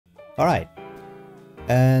Alright,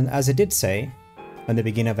 and as I did say in the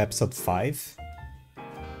beginning of episode 5,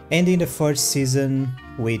 ending the first season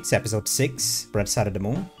with episode 6, Bright Side of the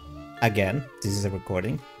Moon. Again, this is a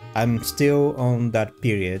recording. I'm still on that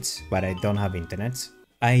period where I don't have internet.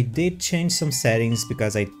 I did change some settings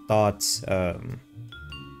because I thought, I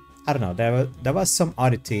don't know, there was some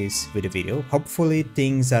oddities with the video. Hopefully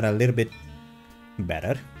things are a little bit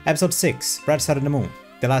better. Episode 6, Bright Side of the Moon,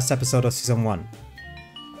 the last episode of season 1.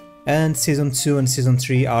 And season 2 and season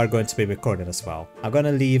 3 are going to be recorded as well. I'm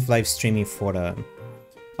gonna leave live streaming for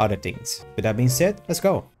other things. With that being said, let's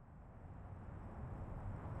go.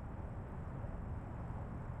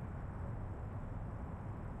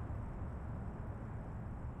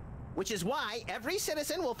 Which is why every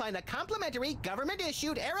citizen will find a complimentary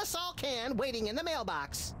government-issued aerosol can waiting in the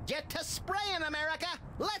mailbox. Get to spraying, America!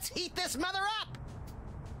 Let's heat this mother up!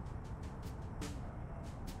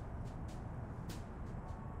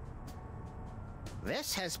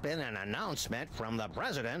 This has been an announcement from the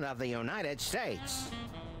President of the United States.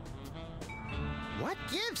 What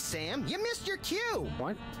gives, Sam? You missed your cue!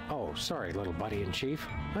 What? Oh, sorry, little buddy-in-chief.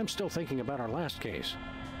 I'm still thinking about our last case.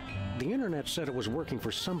 The internet said it was working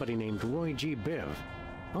for somebody named Roy G. Biv.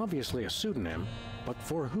 Obviously a pseudonym, but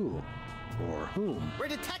for who? Or whom? We're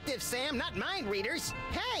detectives, Sam, not mind readers.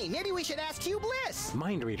 Hey, maybe we should ask Hugh Bliss.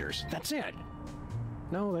 Mind readers, that's it.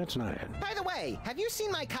 No, that's not it. By the way, have you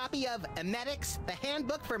seen my copy of Emetics, the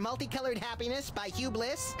Handbook for Multicolored Happiness by Hugh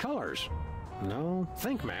Bliss? Colors? No.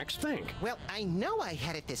 Think, Max, think. Well, I know I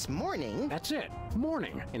had it this morning. That's it.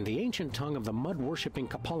 Morning. In the ancient tongue of the mud-worshipping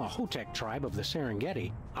Kapalahotep tribe of the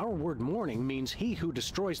Serengeti, our word morning means he who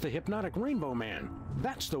destroys the hypnotic rainbow man.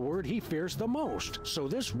 That's the word he fears the most. So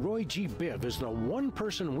this Roy G. Biv is the one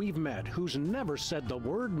person we've met who's never said the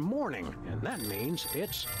word morning. And that means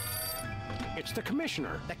it's the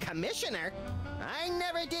Commissioner. The Commissioner? I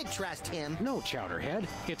never did trust him. No, Chowderhead.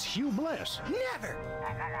 It's Hugh Bliss. Never!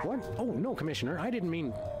 What? Oh, no, Commissioner. I didn't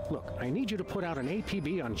mean... Look, I need you to put out an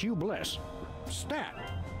APB on Hugh Bliss. Stat.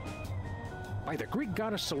 By the Greek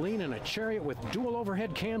goddess Selene in a chariot with dual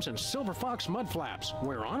overhead cams and silver fox mud flaps.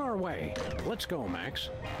 We're on our way. Let's go,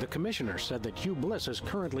 Max. The Commissioner said that Hugh Bliss is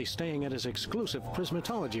currently staying at his exclusive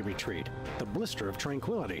Prismatology retreat, the Blister of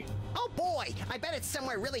Tranquility. Oh boy! I bet it's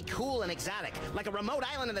somewhere really cool and exotic, like a remote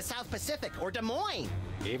island in the South Pacific or Des Moines.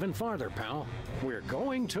 Even farther, pal. We're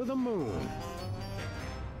going to the moon.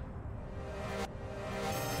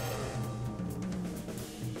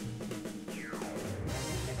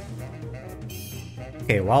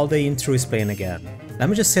 Okay, while the intro is playing again, let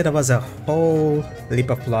me just say there was a whole leap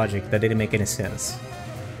of logic that didn't make any sense.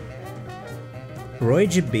 Roy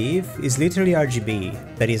G. Biv is literally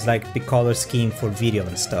RGB, that is like the color scheme for video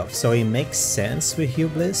and stuff, so it makes sense with Hugh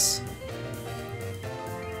Bliss.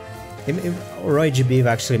 Roy G. Biv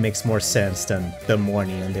actually makes more sense than the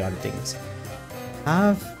morning and the other things.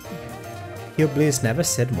 Have Hugh Bliss never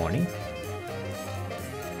said morning?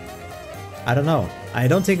 I don't know. I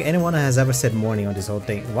don't think anyone has ever said morning on this whole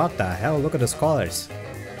thing. What the hell? Look at those colors.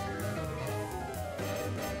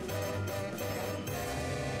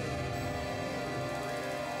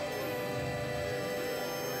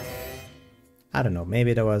 I don't know.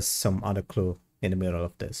 Maybe there was some other clue in the middle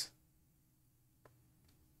of this.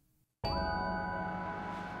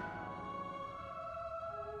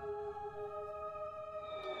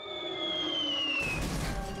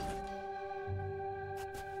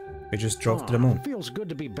 We just drove to the moon. Feels good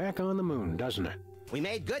to be back on the moon, doesn't it? We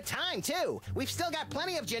made good time, too. We've still got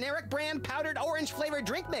plenty of generic brand powdered orange flavored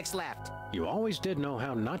drink mix left. You always did know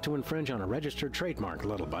how not to infringe on a registered trademark,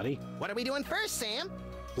 little buddy. What are we doing first, Sam?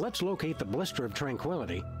 Let's locate the Blister of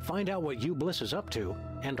Tranquility, find out what Hugh Bliss is up to,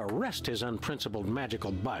 and arrest his unprincipled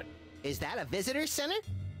magical butt. Is that a visitor center?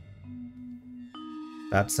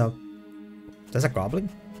 That's a goblin?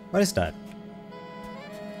 What is that?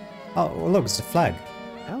 Oh, look, it's a flag.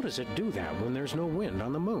 How does it do that when there's no wind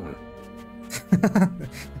on the moon?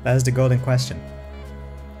 That's the golden question.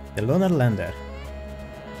 The lunar lander.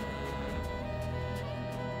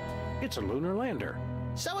 It's a lunar lander.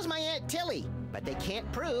 So is my Aunt Tilly, but they can't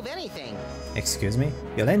prove anything. Excuse me?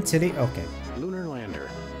 Your Aunt Tilly? Okay. Lunar lander.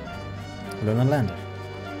 Lunar lander.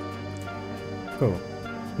 Cool.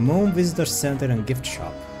 Moon Visitor Center and Gift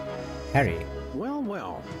Shop. Harry. Well,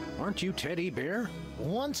 well. Aren't you Teddy Bear?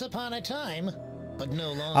 Once upon a time, but no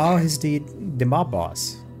longer. Oh, he's the mob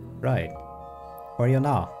boss. Right. Where are you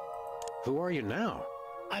now? Who are you now?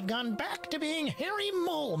 I've gone back to being Harry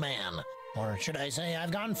Mole Man. Or should I say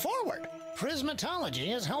I've gone forward. Prismatology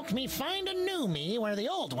has helped me find a new me where the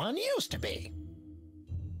old one used to be.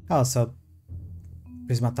 Oh, so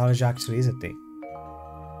Prismatology actually is a thing.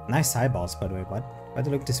 Nice eyeballs, by the way, what? Why do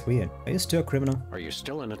you look this weird? Are you still a criminal? Are you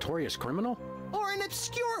still a notorious criminal? Or an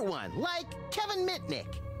obscure one, like Kevin Mitnick.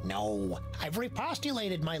 No, I've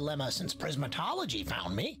repostulated my lemma since Prismatology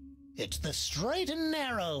found me. It's the straight and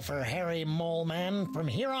narrow for Harry Mole Man from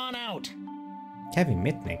here on out. Kevin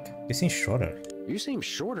Mitnick? You seem shorter. You seem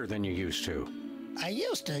shorter than you used to. I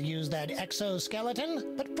used to use that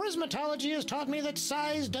exoskeleton, but Prismatology has taught me that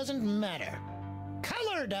size doesn't matter.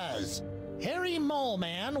 Color does. Harry Mole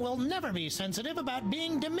Man will never be sensitive about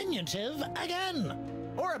being diminutive again.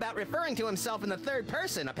 Or about referring to himself in the third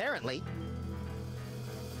person, apparently.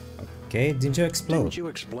 Okay, didn't you explode? Didn't you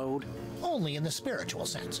explode? Only in the spiritual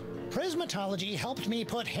sense. Prismatology helped me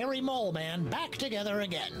put Harry Mole Man back together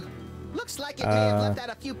again. Looks like it may have left out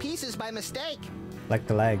a few pieces by mistake. Like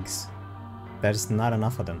the legs. There's not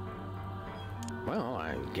enough of them. Well,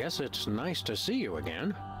 I guess it's nice to see you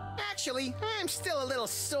again. Actually, I'm still a little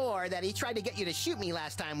sore that he tried to get you to shoot me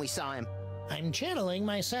last time we saw him. I'm channeling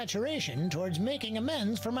my saturation towards making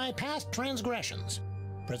amends for my past transgressions.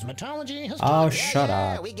 Prismatology has Oh, taught shut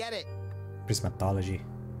Yeah, up. we get it. Prismatology.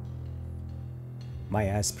 My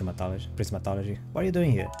ass, Prismatology. What are you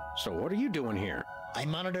doing here? So what are you doing here? I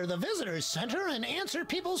monitor the visitors center and answer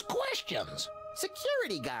people's questions.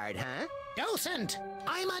 Security guard, huh? Docent!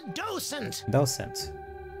 I'm a docent! Docent.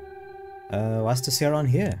 What's to see around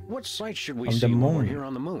here? What sights should we On the see when we're moon. here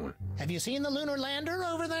on the moon? Have you seen the lunar lander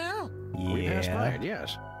over there? We passed by Yeah. it,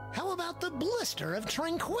 yes. How about the blister of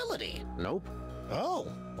tranquility? Nope. Oh,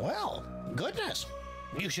 well, goodness.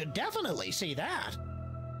 You should definitely see that.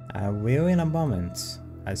 I will in a moment.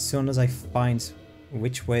 As soon as I find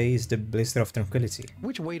which way is the blister of tranquility.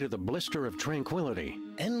 Which way to the blister of tranquility?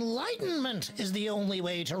 Enlightenment is the only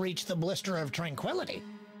way to reach the blister of tranquility.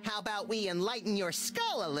 How about we enlighten your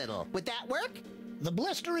skull a little? Would that work? The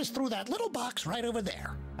blister is through that little box right over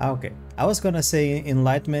there. Okay, I was gonna say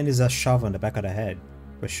enlightenment is a shove on the back of the head,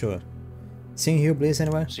 for sure. Seen Hugh Bliss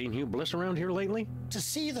anywhere? Seen Hugh Bliss around here lately? To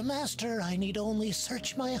see the master, I need only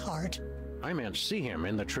search my heart. I meant see him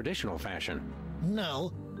in the traditional fashion.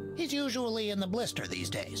 No, he's usually in the blister these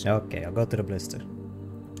days. Okay, I'll go to the blister.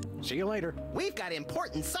 See you later. We've got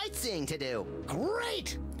important sightseeing to do.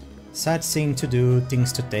 Great! Sightseeing to do,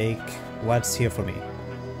 things to take, what's here for me?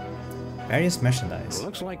 Various merchandise.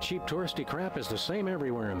 Looks like cheap touristy crap is the same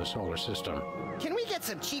everywhere in the solar system. Can we get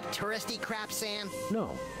some cheap touristy crap, Sam?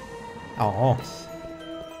 No. Oh.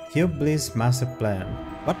 Hugh Bliss master plan.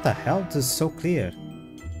 What the hell? This is so clear.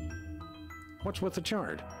 What's with the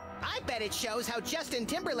chart? I bet it shows how Justin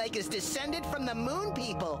Timberlake is descended from the moon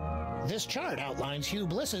people. This chart outlines Hugh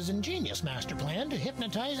Bliss's ingenious master plan to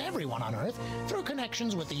hypnotize everyone on Earth through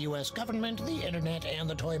connections with the US government, the internet, and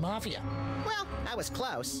the toy mafia. Well, I was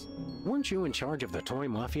close. Weren't you in charge of the toy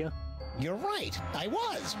mafia? You're right, I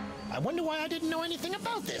was. I wonder why I didn't know anything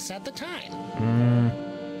about this at the time.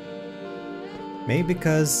 Maybe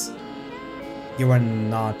because you were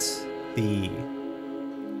not the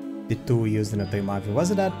tool used in the toy mafia.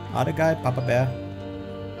 Was it that other guy, Papa Bear?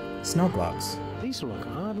 Snow globes. These look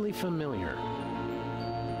oddly familiar.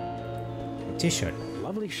 T-shirt.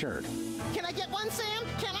 Lovely shirt. Can I get one, Sam?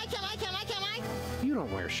 Can I? You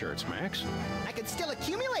don't wear shirts, Max. I could still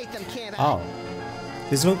accumulate them, can't I? Oh.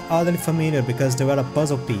 These look oddly familiar because they were a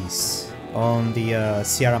puzzle piece on the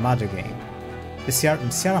Sierra Madre game. The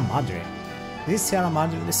Sierra Madre? This Sierra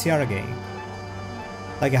Madre, the Sierra game.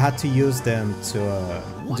 Like I had to use them to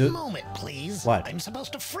One moment, please. What? I'm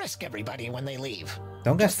supposed to frisk everybody when they leave.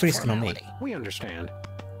 Don't get Just a frisking on me. formality. We understand.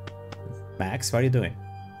 Max, what are you doing?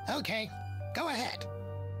 Okay, go ahead.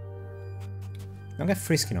 Don't get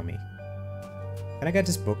frisking on me. Can I get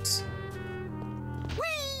these books?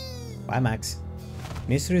 Bye, Max.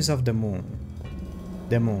 Mysteries of the Moon.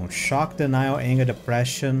 The Moon. Shock, denial, anger,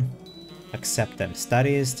 depression, acceptance.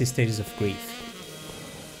 Studies the stages of grief.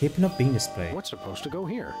 Hypno-beam display. What's supposed to go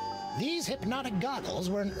here? These hypnotic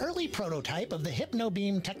goggles were an early prototype of the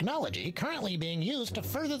hypnobeam technology currently being used to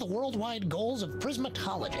further the worldwide goals of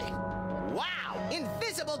prismatology. Wow!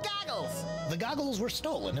 Invisible goggles! The goggles were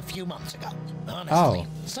stolen a few months ago. Honestly, Oh.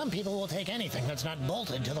 some people will take anything that's not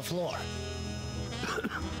bolted to the floor.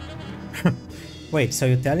 Wait, so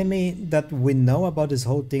you're telling me that we know about this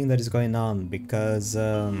whole thing that is going on because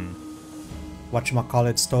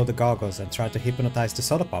whatchamacallit stole the goggles and tried to hypnotize the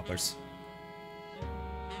soda poppers?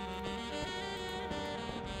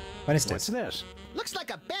 What is What's this? this? Looks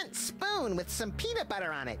like a bent spoon with some peanut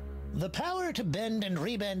butter on it. The power to bend and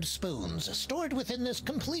rebend spoons stored within this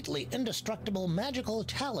completely indestructible magical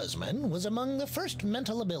talisman was among the first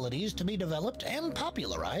mental abilities to be developed and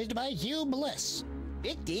popularized by Hugh Bliss.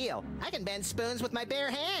 Big deal. I can bend spoons with my bare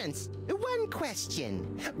hands. One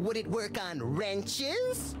question. Would it work on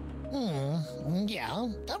wrenches? Yeah,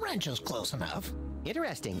 the wrench is close enough.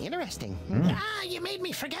 Interesting, interesting. Ah, you made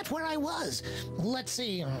me forget where I was. Let's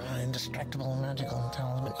see. Indestructible magical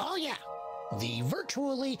talisman. Oh, yeah. The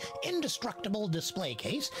virtually indestructible display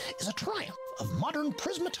case is a triumph of modern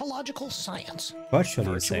prismatological science.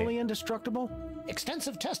 Virtually, you say? Virtually indestructible?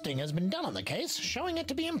 Extensive testing has been done on the case, showing it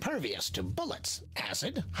to be impervious to bullets,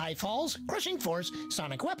 acid, high falls, crushing force,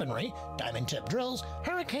 sonic weaponry, diamond-tip drills,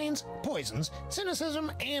 hurricanes, poisons,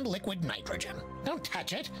 cynicism, and liquid nitrogen. Don't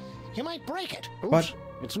touch it. You might break it. Oops. What?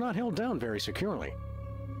 It's not held down very securely.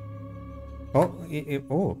 Oh,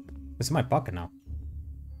 oh, it's in my pocket now.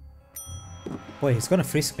 Boy, he's gonna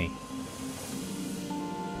frisk me.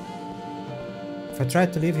 If I try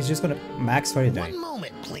to leave, he's just gonna max for you die. One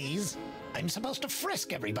moment, please. I'm supposed to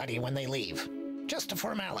frisk everybody when they leave. Just a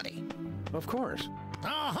formality. Of course.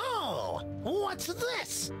 Oh-ho! What's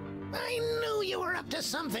this? I knew you were up to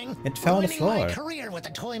something. It fell on the Ruining my floor. career with the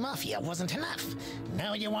toy mafia wasn't enough.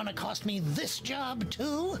 Now you want to cost me this job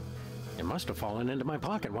too? It must have fallen into my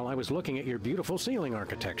pocket while I was looking at your beautiful ceiling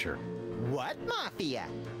architecture. What mafia?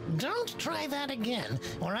 Don't try that again,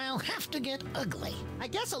 or I'll have to get ugly. I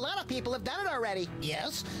guess a lot of people have done it already.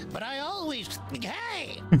 Yes, but I always...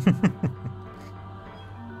 Hey!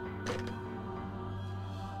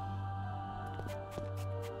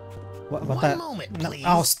 What One the? moment, No, please.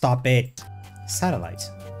 oh, stop it. Satellite.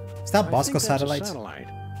 Is that I Bosco think that's a satellite? satellite.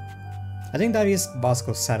 I think that is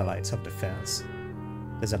Bosco satellites of defense.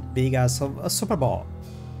 There's a big ass of a super ball.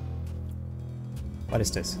 What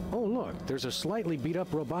is this? Oh, look, there's a slightly beat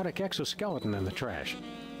up robotic exoskeleton in the trash.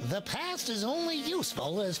 The past is only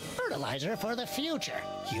useful as fertilizer for the future.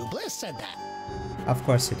 Hugh Bliss said that. Of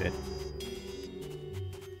course he did.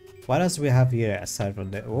 What else do we have here aside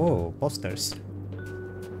from the... Oh, posters.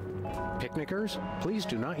 Picnickers, please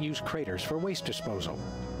do not use craters for waste disposal.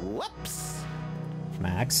 Whoops.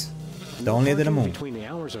 Max. Don't leave the Parking moon. between the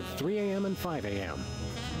hours of 3 a.m. and 5 a.m.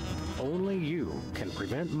 Only you can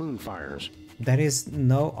prevent moon fires. There is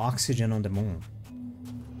no oxygen on the moon.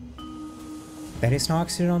 There is no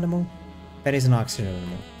oxygen on the moon? There is no oxygen on the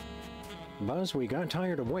moon. Buzz, we got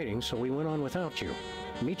tired of waiting, so we went on without you.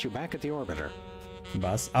 Meet you back at the orbiter.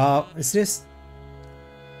 Buzz. Is this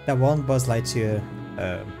that one Buzz Lightyear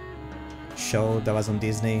show that was on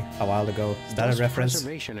Disney a while ago? Is that Dust a reference?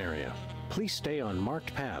 Preservation area. Please stay on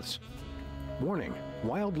marked paths. Warning,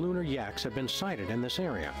 wild lunar yaks have been sighted in this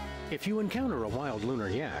area. If you encounter a wild lunar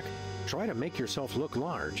yak, try to make yourself look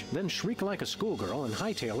large, then shriek like a schoolgirl and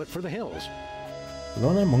hightail it for the hills.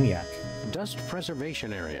 Lunar Moonyak. Dust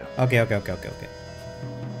Preservation Area. Okay.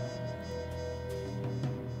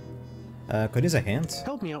 Could use a hint?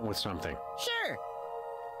 Help me out with something. Sure.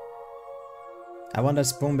 I want a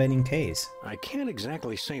spoon bending case. I can't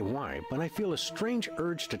exactly say why, but I feel a strange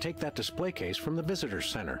urge to take that display case from the visitor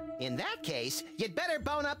center. In that case, you'd better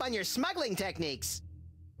bone up on your smuggling techniques.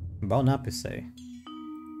 Bone up, you say.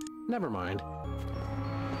 Never mind.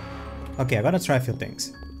 Okay, I gotta try a few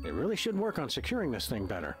things. They really should work on securing this thing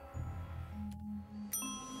better.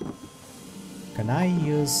 Can I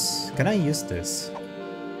use this?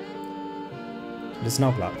 The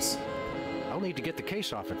snow gloves. I'll need to get the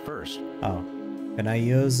case off it first. Oh. Can I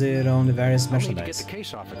use it on the various I'll need to get merchandise? the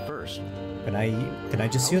case off it first. Can I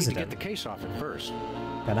just I'll use need it to get then? the case off it first.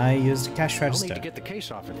 Can I use the cash I'll need register? to get the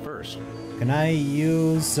case off it first. Can I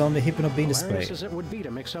use on the Hypno Bean display? Hilarious as it would be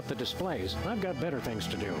to mix up the displays, I've got better things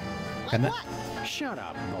to do. Can I What? Shut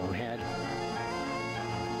up, bonehead.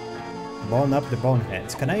 bone up the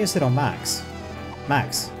boneheads? Can I use it on Max?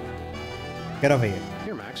 Max, get over here.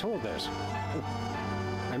 Here, Max, hold this.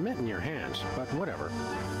 I meant in your hands, but whatever.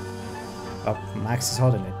 Oh, Max is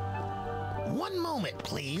holding it. One moment,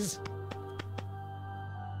 please.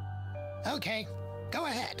 Okay, go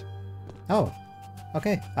ahead. Oh,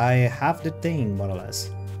 okay. I have the thing, more or less.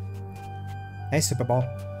 Hey, Super Ball.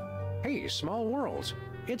 Hey, Small Worlds.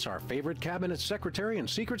 It's our favorite cabinet secretary and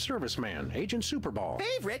Secret Service man, Agent Superball.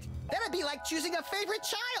 Favorite? That'd be like choosing a favorite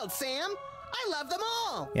child, Sam. I love them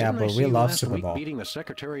all. Yeah, Didn't I but see we you love last Super week Ball. beating the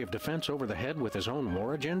Secretary of Defense over the head with his own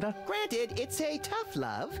war agenda? Granted, it's a tough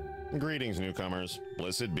love. Greetings, newcomers.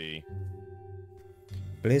 Blessed be.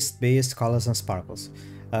 Blissed Beast, Colors and Sparkles.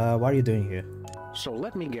 What are you doing here? So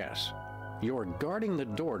let me guess. You're guarding the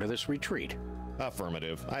door to this retreat.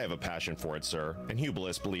 Affirmative. I have a passion for it, sir, and Hugh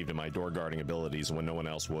Bliss believed in my door guarding abilities when no one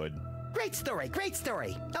else would. Great story, great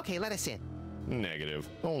story. Okay, let us in. Negative.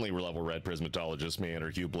 Only level red prismatologists may enter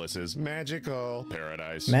Hugh Bliss's magical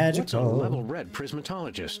paradise. What's a Magical. level red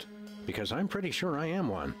prismatologist? Because I'm pretty sure I am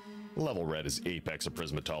one. Level red is apex of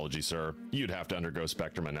prismatology, sir. You'd have to undergo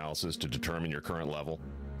spectrum analysis to determine your current level.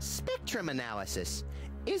 Spectrum analysis.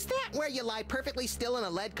 Is that where you lie perfectly still in a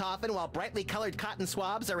lead coffin while brightly colored cotton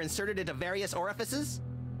swabs are inserted into various orifices?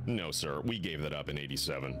 No, sir. We gave that up in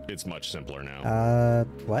 87. It's much simpler now.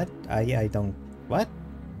 What? I don't... What?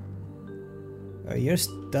 You're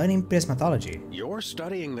studying prismatology. You're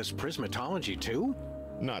studying this prismatology too?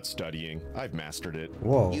 Not studying. I've mastered it.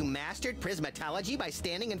 Whoa. You mastered prismatology by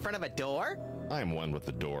standing in front of a door? I am one with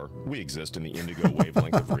the door. We exist in the indigo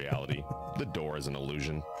wavelength of reality. The door is an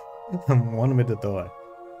illusion. I'm one with the door.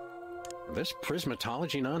 This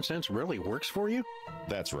prismatology nonsense really works for you?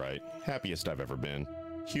 That's right. Happiest I've ever been.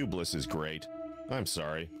 Hugh Bliss is great. I'm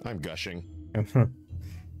sorry. I'm gushing.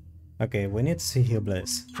 Okay, we need to see Hugh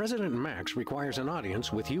Bliss. President Max requires an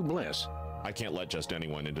audience with Hugh Bliss. I can't let just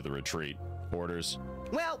anyone into the retreat. Orders?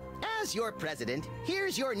 Well, as your president,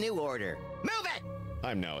 here's your new order. Move it!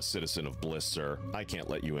 I'm now a citizen of Bliss, sir. I can't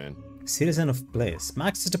let you in. Citizen of Bliss.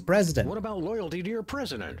 Max is the president. What about loyalty to your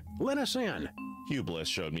president? Let us in. Hugh Bliss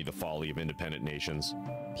showed me the folly of independent nations.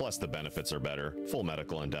 Plus, the benefits are better. Full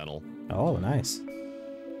medical and dental. Oh, nice.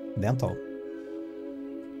 Dental.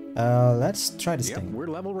 Let's try this thing. We're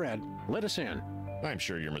level red. Let us in. I'm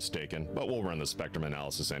sure you're mistaken, but we'll run the spectrum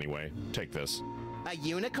analysis anyway. Take this. A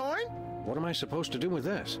unicorn? What am I supposed to do with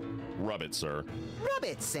this? Rub it, sir. Rub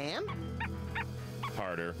it, Sam.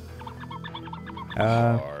 Harder.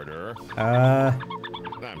 Harder.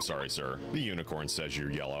 I'm sorry, sir. The unicorn says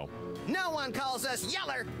you're yellow. No one calls us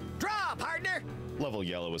yeller. Draw, partner. Level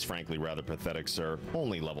yellow is frankly rather pathetic, sir.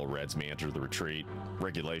 Only level reds may enter the retreat.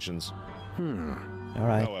 Regulations.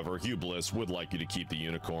 Alright. However, Hugh Bliss would like you to keep the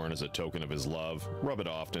unicorn as a token of his love. Rub it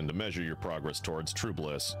often to measure your progress towards true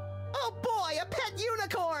bliss. Oh boy, a pet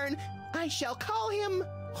unicorn! I shall call him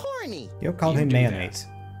Horny. You call him Mayonnaise.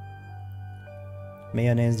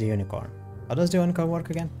 Mayonnaise the unicorn. How does the unicorn work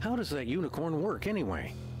again? How does that unicorn work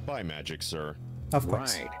anyway? By magic, sir. Of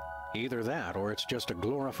course. Right. Either that or it's just a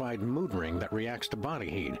glorified mood ring that reacts to body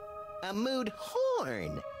heat. A mood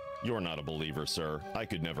horn. You're not a believer, sir. I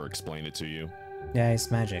could never explain it to you. Yeah,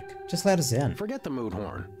 it's magic. Just let us in. Forget the mood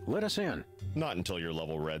horn. Let us in. Not until you're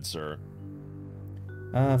level red, sir.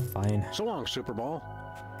 Fine. So long, Super Ball.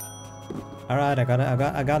 Alright,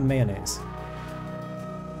 I got mayonnaise.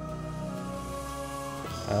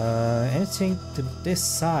 Anything to this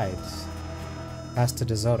side? Past the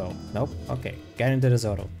Desotto. Nope. Okay, get into the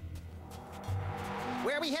Desotto.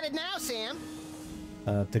 Where are we headed now, Sam?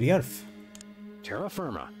 To the Earth. Terra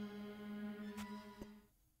Firma.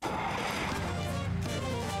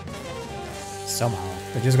 Somehow.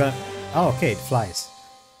 We're just gonna... Oh, okay, it flies.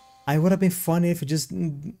 I would have been funny if it just,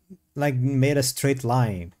 like, made a straight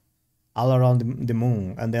line all around the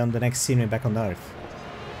moon, and then the next scene we're back on Earth.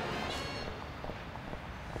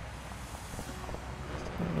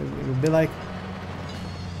 It would be like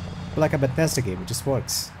a Bethesda game, it just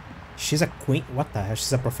works. She's a queen? What the hell?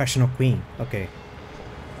 She's a professional queen. Okay.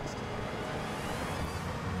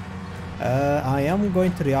 I am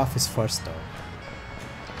going to the office first, though.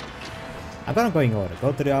 I'm gonna go in order.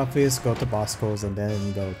 Go to the office, go to Bosco's, and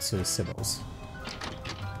then go to Sybil's.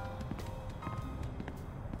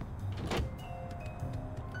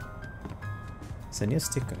 It's a new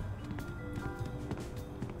sticker.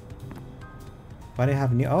 Why do you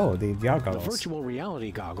have new? Oh, the VR goggles. The virtual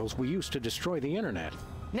reality goggles we used to destroy the internet.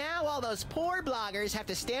 Now all those poor bloggers have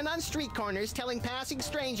to stand on street corners telling passing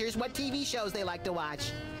strangers what TV shows they like to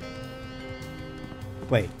watch.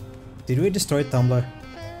 Wait, did we destroy Tumblr?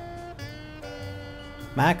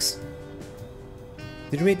 Max?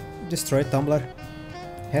 Did we destroy Tumblr?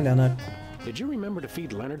 Hey, Leonard. Did you remember to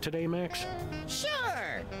feed Leonard today, Max?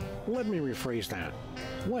 Sure! Let me rephrase that.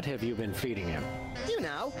 What have you been feeding him? You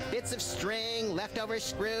know, bits of string, leftover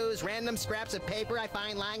screws, random scraps of paper I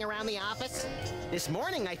find lying around the office. This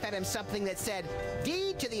morning I fed him something that said,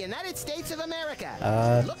 "D to the United States of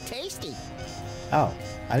America." Looked tasty. Oh,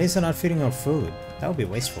 at least I'm not feeding her food. That would be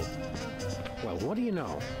wasteful. Well, what do you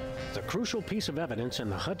know? The crucial piece of evidence in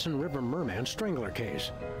the Hudson River Merman strangler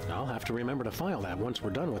case. I'll have to remember to file that once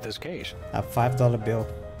we're done with this case. A $5 bill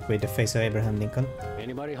with the face of Abraham Lincoln.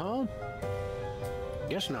 Anybody home?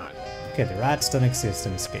 Guess not. Okay, the rats don't exist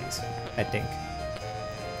in this case, I think.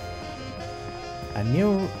 A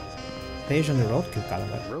new page on the roadkill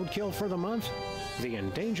calendar. Roadkill for the month? The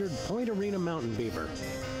endangered Point Arena mountain beaver.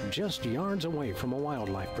 Just yards away from a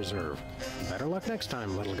wildlife preserve. Better luck next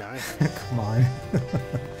time, little guy. Come on.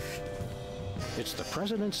 It's the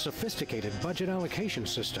president's sophisticated budget allocation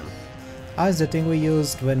system. Ah, it's the thing we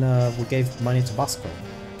used when we gave money to Bosco.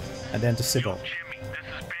 And then to Sybil. Jimmy, this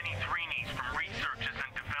is Benny Threenies from Researches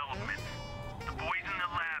and Development. The boys in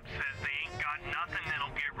the lab says they ain't got nothing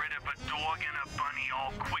that'll get rid of a dog and a bunny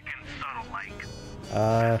all quick and subtle like.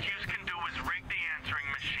 Best you can do is rig the answering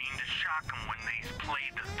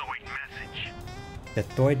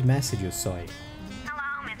The third message you saw. Hello,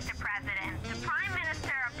 Mr. President. The Prime Minister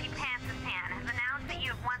of Pipansistan has announced that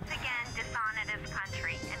you've once again dishonored his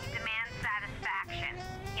country and he demands satisfaction.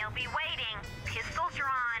 He'll be waiting, pistol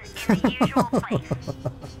drawn, in the usual place.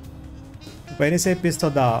 When you say pistol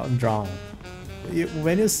drawn,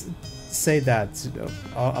 when you say that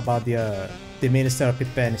about the Minister of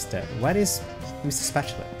Pipanistan, what is Mr.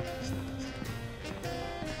 Spatula?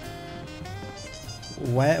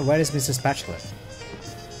 Where is Mr. Spatula?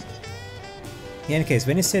 In any case,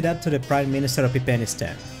 when you say that to the Prime Minister of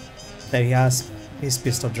Pipanistan, that he has his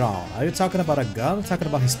pistol drawn, are you talking about a gun or talking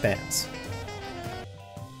about his pants?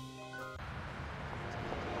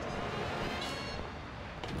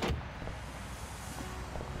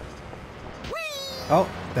 Oh,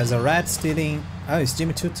 there's a rat stealing. Oh, it's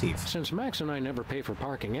Jimmy Two Teeth. Since Max and I never pay for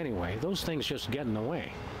parking anyway, those things just get in the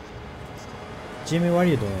way. Jimmy, what are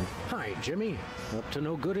you doing? Hi, Jimmy. Up to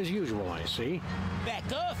no good as usual, I see. Back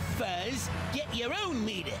off, Fuzz. Get your own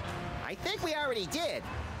meter. I think we already did.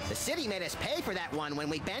 The city made us pay for that one when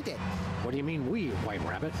we bent it. What do you mean we, White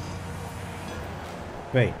Rabbit?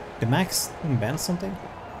 Wait, did Max invent something?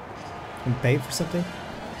 And pay for something?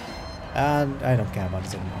 And I don't care about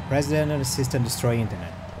this anymore. President and assistant destroy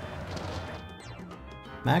internet.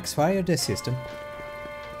 Max, fire the assistant.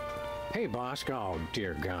 Hey, boss. Oh,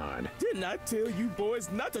 dear God. Didn't I tell you boys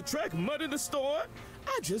not to track mud in the store?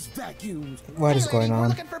 I just vacuumed. What is Hey, going lady, we're on?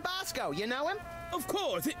 looking for Bosco. You know him? Of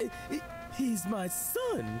course, he's my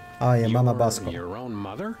son. Oh yeah, Mama Your- Bosco. Your own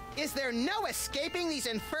mother? Is there no escaping these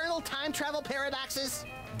infernal time travel paradoxes?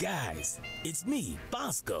 Guys, it's me,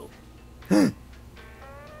 Bosco. Well,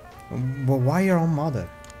 why your own mother?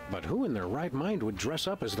 But who in their right mind would dress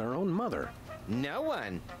up as their own mother? No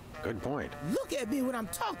one. Good point. Look at me when I'm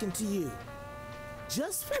talking to you.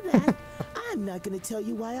 Just for that, I'm not gonna tell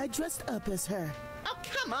you why I dressed up as her. Oh,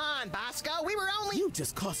 come on, Bosco. We were only... You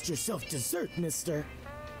just cost yourself dessert, mister.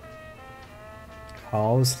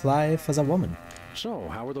 How's life as a woman? So,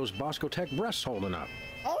 how are those Bosco Tech breasts holding up?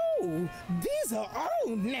 Oh, these are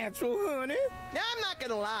all natural, honey. I'm not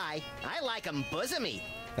gonna lie. I like 'em bosomy.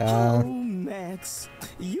 Oh, Max,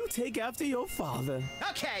 you take after your father.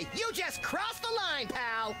 Okay, you just crossed the line,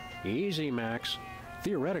 pal. Easy, Max.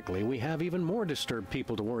 Theoretically, we have even more disturbed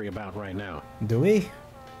people to worry about right now. Do we?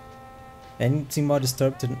 Anything more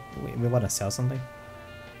disturbed? We want to sell something?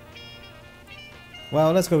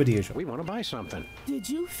 Well, let's go with the usual. We want to buy something. Did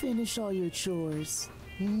you finish all your chores?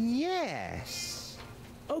 Yes.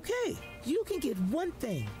 Okay, you can get one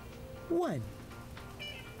thing. One.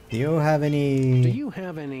 Do you have any... Do you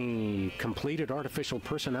have any completed artificial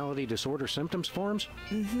personality disorder symptoms forms?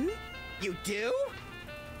 Mm-hmm. You do?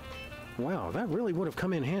 Wow, that really would have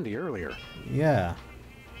come in handy earlier. Yeah.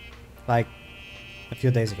 Like, a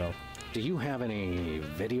few days ago. Do you have any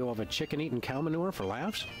video of a chicken eating cow manure for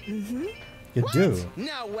laughs? Mm-hmm. You do?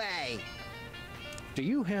 No way. Do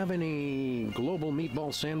you have any global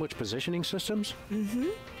meatball sandwich positioning systems? Mm-hmm.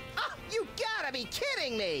 Oh, you gotta be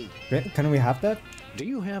kidding me. Can we have that? Do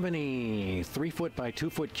you have any 3-foot by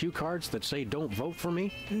 2-foot cue cards that say don't vote for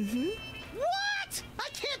me? Mm-hmm. What? I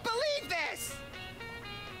can't believe this.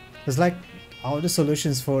 It's like all the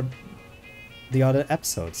solutions for the other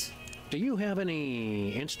episodes. Do you have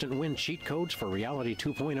any instant win cheat codes for Reality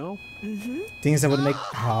 2.0? Mm-hmm. Things that would make...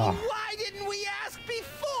 Why didn't we ask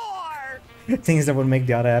before? things that would make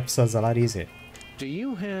the other episodes a lot easier. Do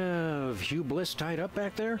you have Hugh Bliss tied up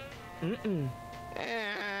back there? Mm-mm.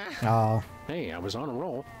 Oh, Hey, I was on a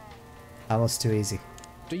roll. that was too easy.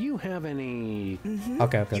 Do you have any... Mm-hmm.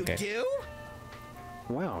 Okay. You do?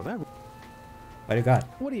 Wow, that... What do you got?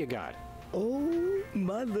 What do you got? Oh,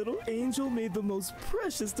 my little angel made the most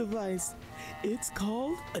precious device. It's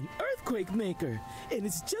called an earthquake maker, and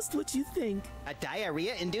it's just what you think. A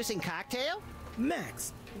diarrhea-inducing cocktail?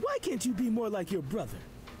 Max, why can't you be more like your brother?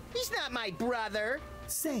 He's not my brother.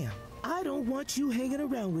 Sam, I don't want you hanging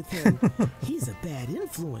around with him. He's a bad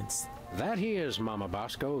influence. That he is, Mama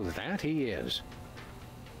Bosco. That he is.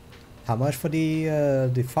 How much for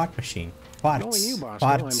the fart machine? Farts. Knowing you, Bosco,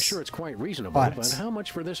 Farts. I'm sure it's quite reasonable, Farts. but how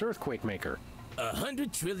much for this earthquake maker?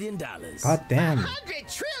 $100 trillion. God damn. 100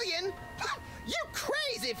 trillion? You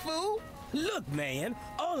crazy fool. Look, man,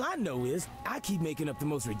 all I know is I keep making up the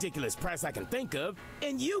most ridiculous price I can think of,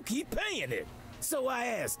 and you keep paying it. So I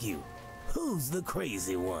ask you, who's the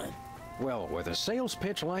crazy one? Well, with a sales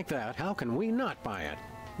pitch like that, how can we not buy it?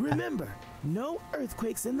 Remember, no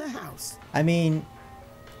earthquakes in the house. I mean,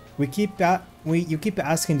 you keep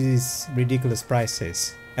asking these ridiculous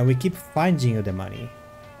prices, and we keep finding you the money.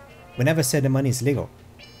 We never said the money is legal.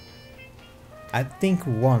 I think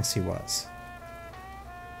once it was.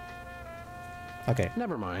 Okay.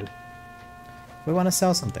 Never mind. We want to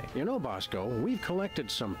sell something. You know, Bosco, we've collected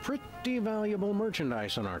some pretty valuable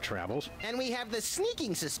merchandise on our travels. And we have the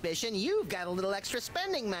sneaking suspicion you've got a little extra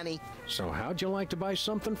spending money. So how'd you like to buy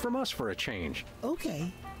something from us for a change?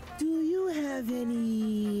 Okay. Do you have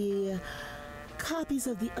any copies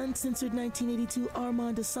of the uncensored 1982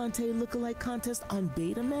 Armand Asante lookalike contest on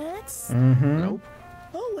Betamax? Nope.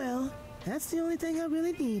 Oh well, that's the only thing I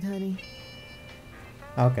really need, honey.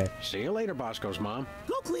 Okay. See you later, Bosco's mom.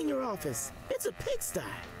 Go clean your office. It's a pigsty.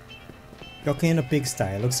 Go clean the pigsty.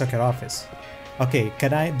 It looks like your office. Okay,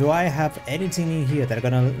 do I have anything in here that I'm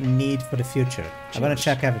gonna need for the future? I'm gonna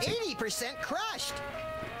check everything. 80% crushed.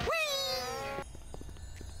 Whee!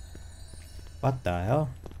 What the hell?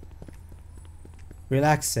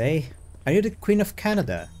 Relax, eh? Are you the Queen of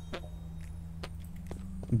Canada?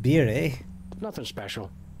 Beer, eh? Nothing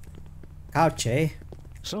special. Couch, eh?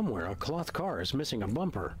 Somewhere a cloth car is missing a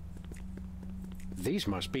bumper. These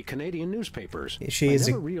must be Canadian newspapers. She I is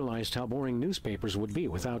never realized how boring newspapers would be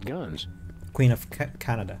without guns. Queen of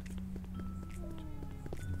Canada.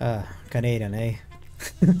 Canadian, eh?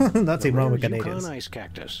 Nothing wrong with Canadians. Yukon ice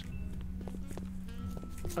cactus.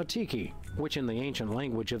 A tiki, which in the ancient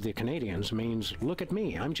language of the Canadians means, look at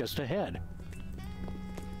me, I'm just ahead.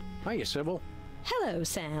 Hiya, Sybil. Hello,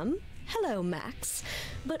 Sam. Hello, Max.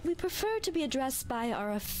 But we prefer to be addressed by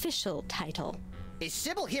our official title. Is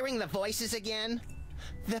Sybil hearing the voices again?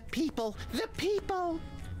 The people, the people!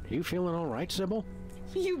 You feeling all right, Sybil?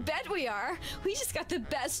 You bet we are. We just got the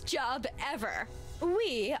best job ever.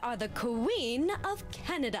 We are the Queen of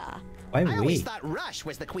Canada. Why I always we? thought Rush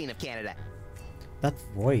was the Queen of Canada. That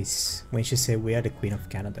voice, when she said we are the Queen of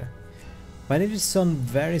Canada. Why did it sound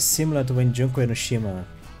very similar to when Junko Enoshima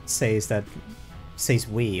says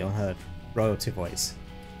we on her royalty voice?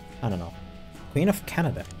 I don't know. Queen of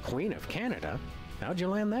Canada. Queen of Canada? How'd you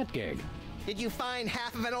land that gig? Did you find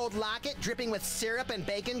half of an old locket dripping with syrup and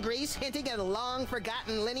bacon grease, hinting at a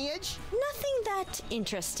long-forgotten lineage? Nothing that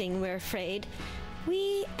interesting, we're afraid.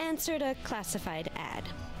 We answered a classified ad.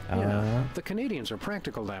 Yeah, the Canadians are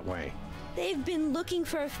practical that way. They've been looking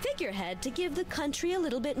for a figurehead to give the country a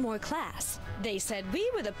little bit more class. They said we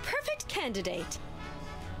were the perfect candidate.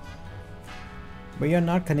 But you're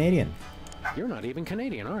not Canadian. You're not even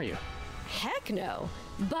Canadian, are you? Heck no.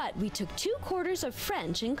 But we took 2 quarters of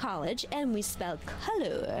French in college and we spelled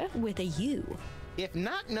color with a U. If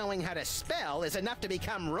not knowing how to spell is enough to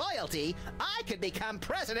become royalty, I could become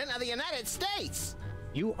President of the United States!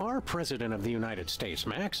 You are President of the United States,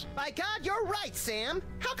 Max. By God, you're right, Sam!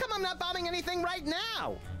 How come I'm not bombing anything right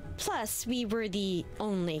now? Plus, we were the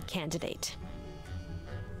only candidate.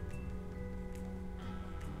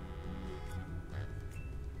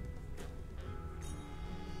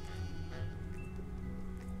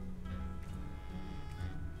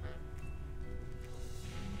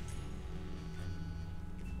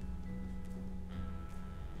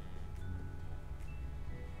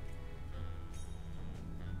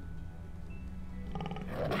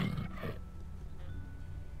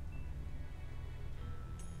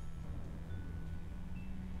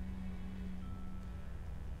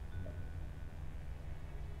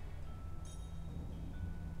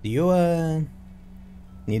 Do you,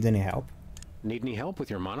 need any help? Need any help with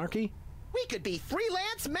your monarchy? We could be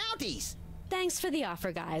freelance Mounties! Thanks for the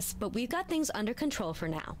offer, guys, but we've got things under control for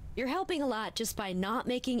now. You're helping a lot just by not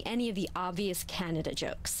making any of the obvious Canada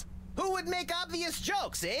jokes. Who would make obvious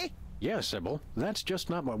jokes, eh? Yes, Sybil. That's just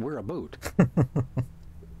not what we're about.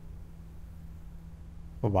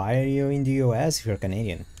 Why are you in the US if you're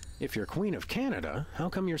Canadian? If you're Queen of Canada, how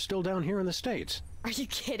come you're still down here in the States? Are you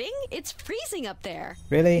kidding? It's freezing up there.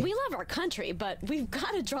 Really? We love our country, but we've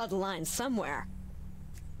got to draw the line somewhere.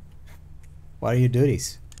 Why do you do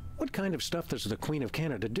this? What kind of stuff does the Queen of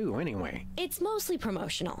Canada do, anyway? It's mostly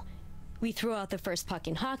promotional. We throw out the first puck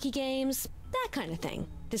in hockey games, that kind of thing.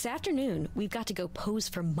 This afternoon, we've got to go pose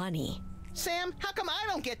for money. Sam, how come I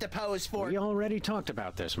don't get to pose for... We already talked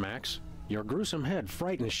about this, Max. Your gruesome head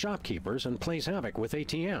frightens shopkeepers and plays havoc with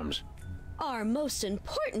ATMs. Our most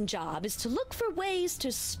important job is to look for ways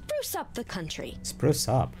to spruce up the country. Spruce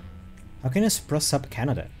up? How can you spruce up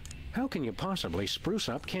Canada? How can you possibly spruce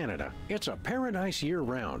up Canada? It's a paradise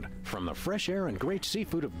year-round, from the fresh air and great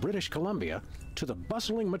seafood of British Columbia to the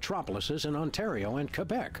bustling metropolises in Ontario and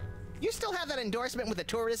Quebec. You still have that endorsement with the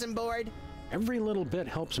tourism board? Every little bit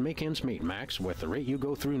helps make ends meet, Max, with the rate you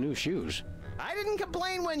go through new shoes. I didn't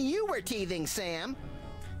complain when you were teething, Sam.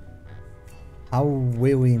 How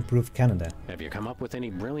will we improve Canada? Have you come up with any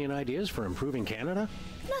brilliant ideas for improving Canada?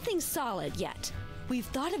 Nothing solid yet. We've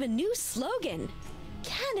thought of a new slogan.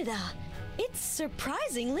 Canada, it's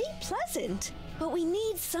surprisingly pleasant. But we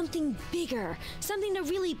need something bigger, something to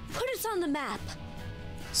really put us on the map.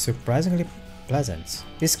 Surprisingly pleasant.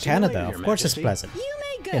 It's Canada, of course it's pleasant. You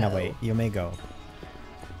may go. In a way, you may go.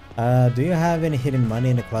 Do you have any hidden money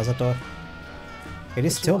in the closet door? It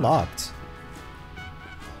is still locked.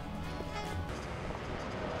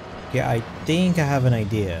 Yeah, I think I have an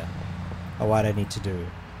idea of what I need to do.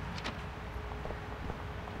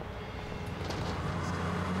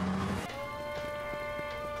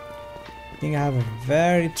 I think I have a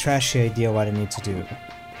very trashy idea what I need to do.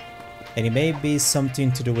 And it may be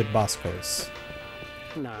something to do with Boscos.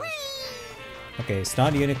 No. Okay, it's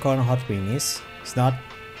not Unicorn Hot Weenies. It's not...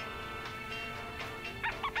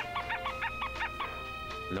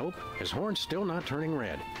 Nope, his horn's still not turning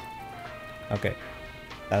red. Okay,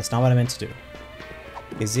 that's not what I meant to do.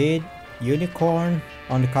 Is it Unicorn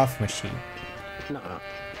on the coffee machine? Nuh-uh.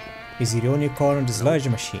 Is it Unicorn on the sludge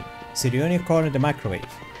machine? Is it Unicorn in the microwave?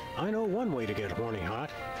 I know one way to get horny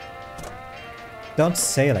hot. Don't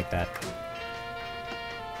say it like that.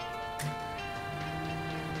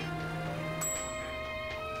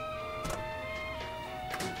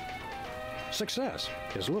 Success.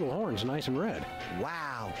 His little horn's nice and red.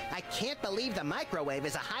 Wow, I can't believe the microwave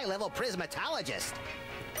is a high-level prismatologist.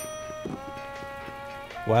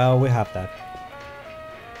 Well, we have that.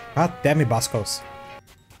 God damn it, Boscos.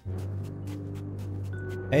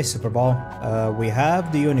 Hey, Super Bowl. We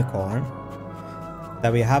have the unicorn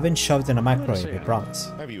that we haven't shoved in a microwave, we promise.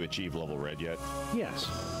 Have you achieved level red yet? Yes.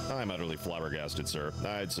 I'm utterly flabbergasted, sir.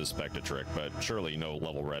 I'd suspect a trick, but surely no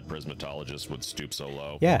level red prismatologist would stoop so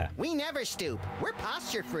low. Yeah. We never stoop. We're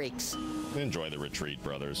posture freaks. Enjoy the retreat,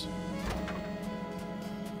 brothers.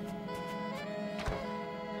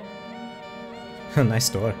 Nice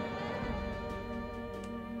door.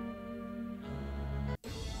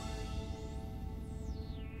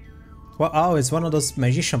 Well, oh, it's one of those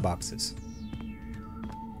magician boxes.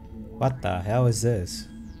 What the hell is this?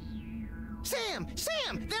 Sam!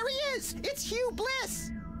 Sam! There he is! It's Hugh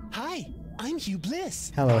Bliss! Hi, I'm Hugh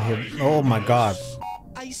Bliss. Hello, him. Oh my god.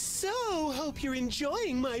 I so hope you're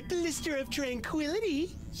enjoying my blister of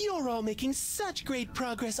tranquility. You're all making such great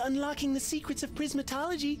progress unlocking the secrets of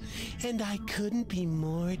prismatology, and I couldn't be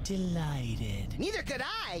more delighted. Neither could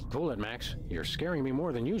I! Cool it, Max. You're scaring me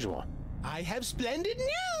more than usual. I have splendid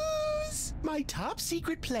news! My top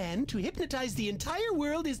secret plan to hypnotize the entire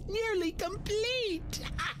world is nearly complete!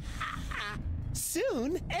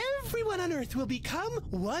 Soon, everyone on Earth will become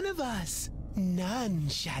one of us. None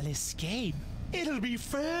shall escape. It'll be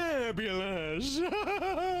fabulous!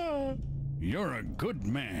 You're a good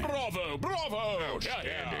man. Bravo, bravo!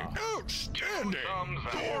 Outstanding! Outstanding!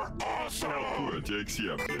 You're awesome! This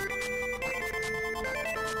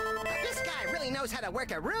guy really knows how to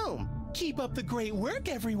work a room! Keep up the great work,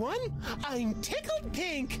 everyone! I'm tickled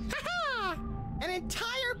pink! Ha-ha! An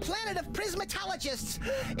entire planet of prismatologists!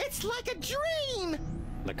 It's like a dream!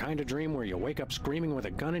 The kind of dream where you wake up screaming with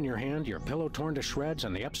a gun in your hand, your pillow torn to shreds,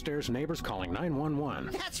 and the upstairs neighbors calling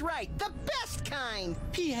 911. That's right, the best kind!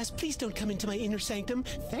 P.S. Please don't come into my inner sanctum.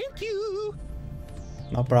 Thank you!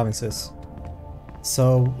 No promises.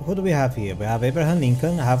 So, who do we have here? We have Abraham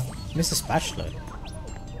Lincoln, I have Mr. Spatula.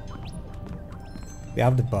 We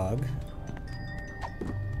have the bug.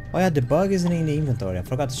 Oh yeah, the bug isn't in the inventory, I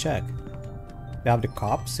forgot to check. We have the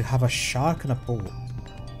cops, we have a shark and a pool.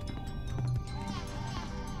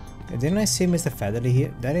 Didn't I see Mr. Featherly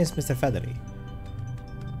here? That is Mr. Featherly.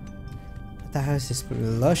 What the hell is this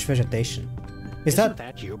lush vegetation? Isn't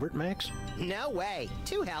that Hubert, Max? No way,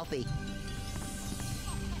 too healthy.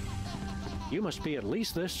 You must be at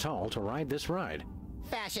least this tall to ride this ride.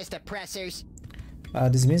 Fascist oppressors.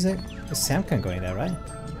 This music? Sam can go in there, right?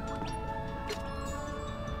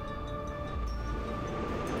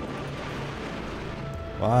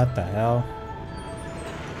 What the hell?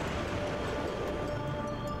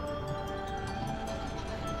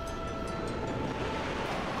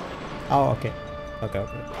 Oh, okay. Okay.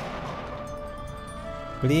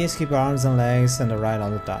 Please keep your arms and legs and the ride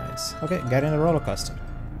on the thighs. Okay, get in the roller coaster.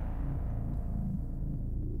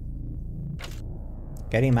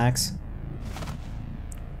 Get in, Max.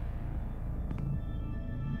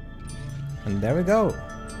 And there we go.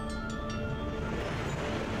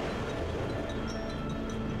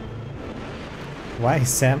 Why,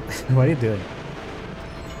 Sam? What are you doing?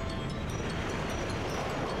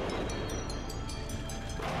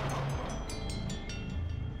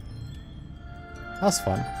 That was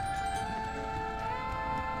fun.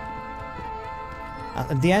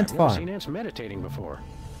 The ant I've never farm. seen ants meditating before.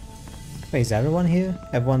 Wait, is everyone here?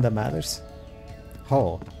 Everyone that matters?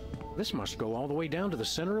 Oh. This must go all the way down to the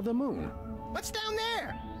center of the moon. What's down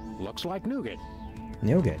there? Looks like nougat.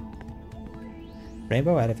 Nougat.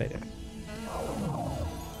 Rainbow elevator.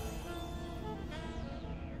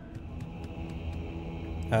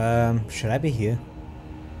 Should I be here?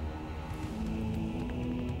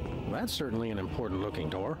 That's certainly an important looking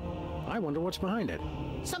door. I wonder what's behind it.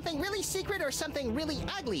 Something really secret or something really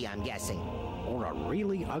ugly, I'm guessing. Or a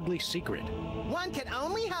really ugly secret. One can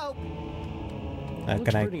only hope. Looks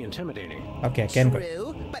Can I? pretty intimidating. Okay, I can go.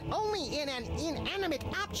 True, but only in an inanimate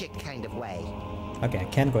object kind of way. Okay, I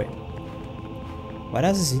can go in. What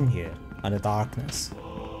else is in here? On the darkness.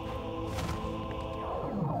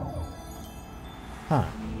 Huh.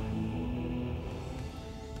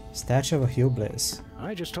 Statue of Hugh Bliss.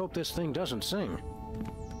 I just hope this thing doesn't sing.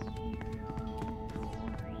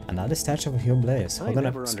 Another statue of Hugh Bliss. I Hold on,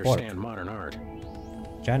 never a understand spork. modern art.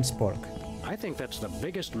 Giant spork. I think that's the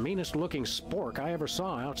biggest, meanest looking spork I ever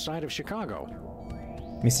saw outside of Chicago.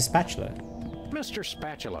 Mr. Spatula. Mr.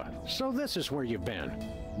 Spatula, so this is where you've been.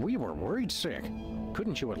 We were worried sick.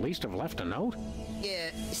 Couldn't you at least have left a note?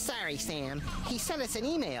 Sorry, Sam. He sent us an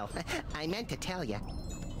email. I meant to tell you.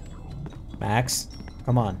 Max,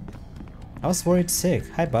 come on. I was worried sick.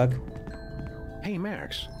 Hi, Bug. Hey,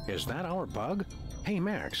 Max, is that our bug? Hey,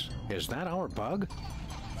 Max, is that our bug?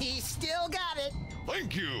 He still got it.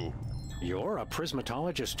 Thank you. You're a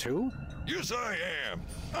prismatologist too? Yes, I am.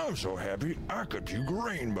 I'm so happy I could puke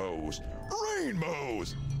rainbows.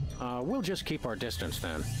 Rainbows! We'll just keep our distance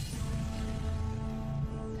then.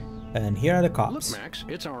 And here are the cops. Look, Max,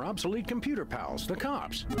 it's our obsolete computer pals, the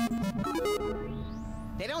cops.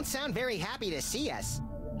 They don't sound very happy to see us.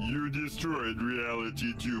 You destroyed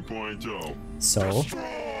Reality 2.0. So,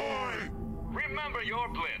 Destroy! Remember your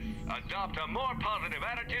bliss. Adopt a more positive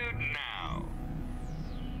attitude now.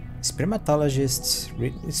 is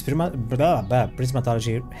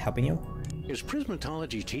Prismatology helping you? Is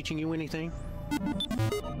prismatology teaching you anything?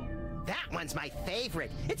 That one's my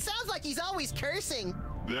favorite. It sounds like he's always cursing.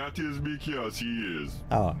 That is because he is.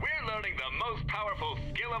 Oh, We're learning the most powerful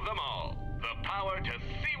skill of them all. The power to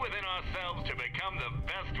see within ourselves to become the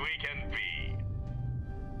best we can be.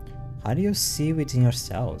 how do you see within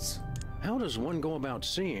yourselves? How does one go about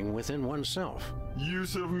seeing within oneself?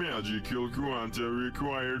 Use of magical quanta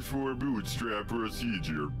required for bootstrap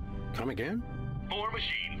procedure. Come again? More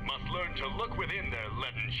machines must learn to look within their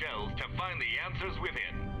leaden shells to find the answers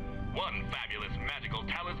within. One fabulous magical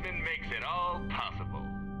talisman makes it all possible.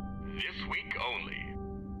 This week only.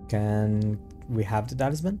 Can we have the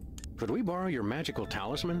talisman? Could we borrow your magical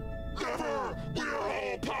talisman? Never! We're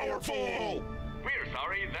all powerful! We're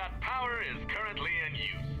sorry that power is currently in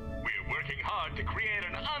use. We're working hard to create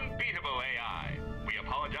an unbeatable AI. We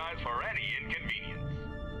apologize for any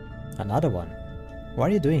inconvenience. Another one. What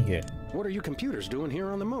are you doing here? What are you computers doing here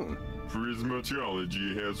on the moon?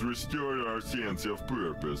 Prismatology has restored our sense of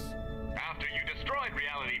purpose. After you destroyed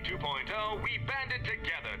Reality 2.0, we banded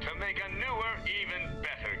together to make a newer, even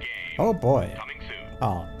better game. Oh boy. Coming soon.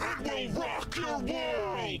 Oh, It will rock your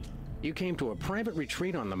world! You came to a private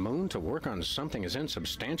retreat on the moon to work on something as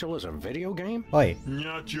insubstantial as a video game? oi.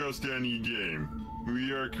 Not just any game.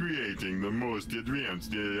 We are creating the most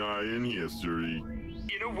advanced AI in history.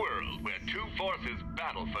 In a world where two forces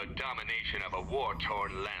battle for domination of a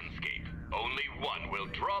war-torn landscape, only one will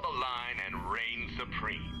draw the line and reign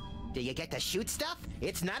supreme. Do you get to shoot stuff?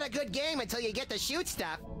 It's not a good game until you get to shoot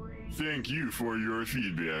stuff. Thank you for your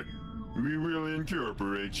feedback. We will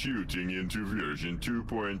incorporate shooting into version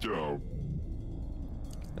 2.0.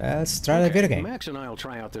 Let's try the video game. Max and I'll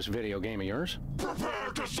try out this video game of yours.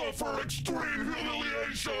 Prepare to suffer extreme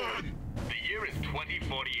humiliation! The year is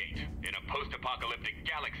 2048. In a post-apocalyptic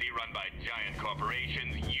galaxy run by giant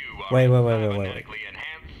corporations, you are Wait. a cybernetically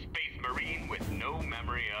enhanced space marine with no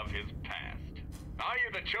memory of his past. Are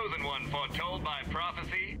you the chosen one foretold by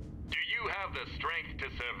prophecy? Do you have the strength to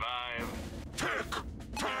survive? Tick!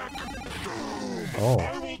 Tack! Doom! Oh.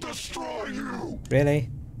 I will destroy you! Really?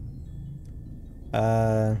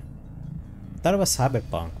 Thought it was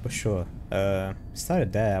Cyberpunk, for sure.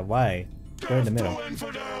 Started there, why? We're in the middle. To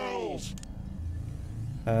infidels!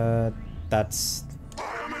 That's...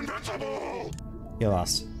 I am invincible! You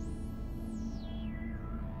lost.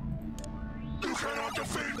 You cannot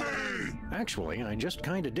defeat me! Actually, I just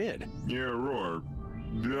kinda did. Yeah, Roar.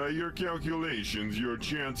 By your calculations, your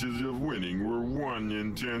chances of winning were 1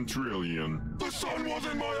 in 10 trillion. The sun was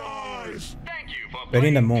in my eyes! Thank you for We're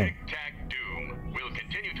in the playing moon. Tic-Tac-Doom. We'll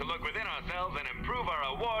continue to look within ourselves and improve our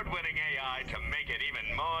award-winning AI to make it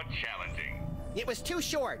even more challenging. It was too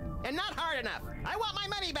short and not hard enough. I want my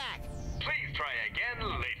money back. Please try again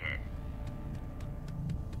later.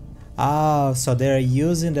 Oh, so they're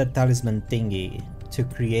using the talisman thingy to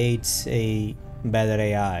create a better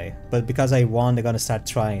AI, but because I won, they're gonna start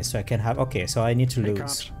trying, so I can have. Okay, so I need to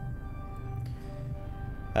lose.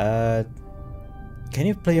 Can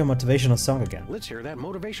you play your motivational song again? Let's hear that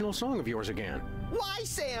motivational song of yours again. Why,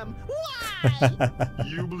 Sam?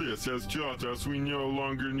 Why? Bliss has taught us we no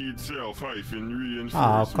longer need self-reinforcement.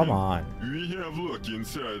 Oh, come on. We have look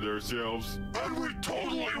inside ourselves, and we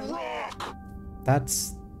totally rock!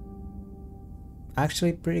 That's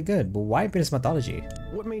actually pretty good, but why Prismatology?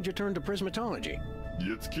 What made you turn to Prismatology?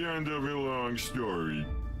 It's kind of a long story.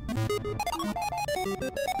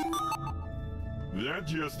 That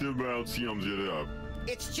just about sums it up.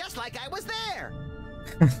 It's just like I was there.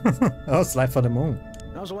 Oh, it's life on the moon.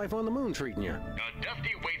 How's life on the moon treating you? A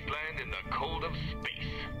dusty wasteland in the cold of space.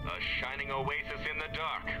 A shining oasis in the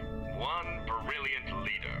dark. One brilliant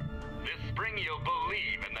leader. This spring you'll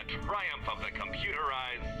believe in the triumph of the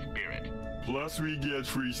computerized spirit. Plus we get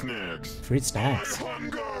free snacks. Free snacks. I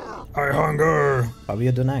hunger! I hunger! What will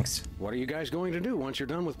you do next? What are you guys going to do once you're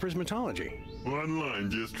done with Prismatology? Online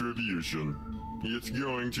distribution. It's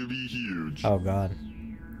going to be huge. Oh god.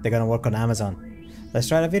 They're gonna work on Amazon. Let's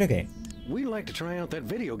try the video game. We'd like to try out that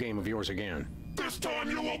video game of yours again. This time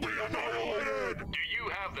you will be annihilated! Do you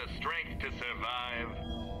have the strength to survive?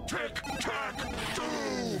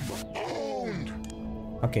 Tic-tac-doom! Owned!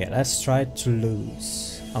 Okay, let's try to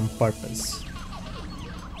lose on purpose.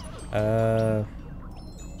 Get a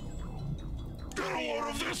load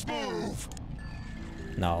of this move!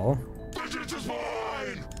 No. Digits is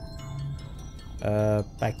mine!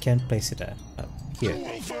 I can't place it there. Here. You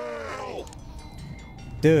will fail!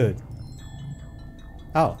 Dude.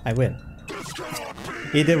 Oh, I win. This cannot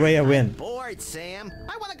be! Either way, I win. Bored, Sam.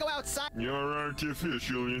 I want to go outside. Your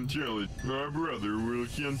artificial intelligence, my brother, will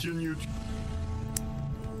continue to...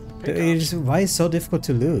 Why is it so difficult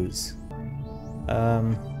to lose? I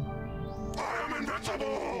am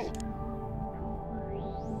invincible!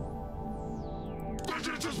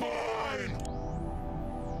 Digits is mine!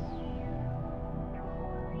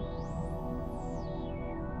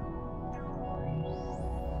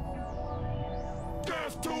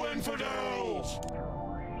 Death to infidels!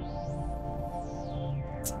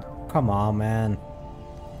 Come on, man.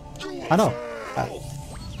 You I know. fail!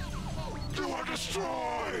 You are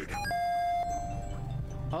destroyed!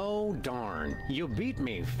 Oh, darn. You beat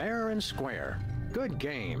me fair and square. Good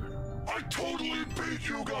game. I totally beat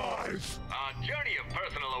you guys! Our journey of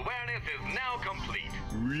personal awareness is now complete.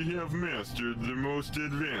 We have mastered the most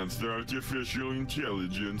advanced artificial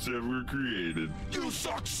intelligence ever created. You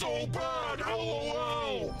suck so bad,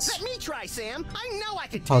 LOL! Let me try, Sam. I know I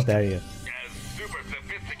could How take dare you? As super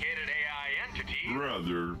sophisticated AI entities,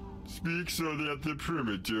 Rather, speak so that the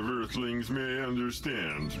primitive Earthlings may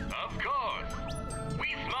understand. of course.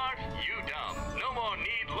 We smart, you dumb. No more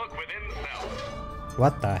need look within self.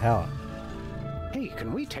 What the hell? Hey,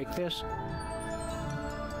 can we take this?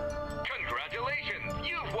 Congratulations,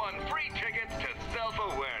 you've won free tickets to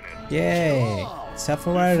self-awareness. Yay! Effects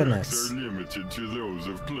Self-awareness. are limited to those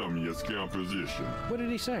of clumsiest composition. What did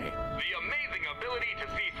he say? The amazing ability to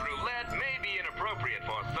see through lead may be inappropriate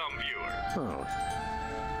for some viewers. Oh.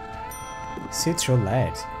 See through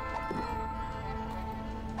LED.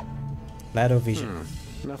 LED of vision.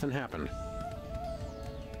 Nothing happened.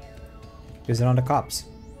 Use it on the cops.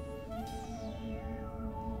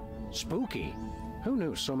 Spooky. Who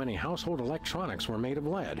knew so many household electronics were made of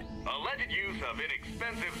lead? Alleged use of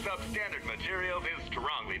inexpensive substandard materials is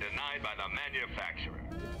strongly denied by the manufacturer.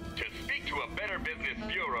 To speak to a Better Business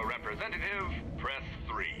Bureau representative, press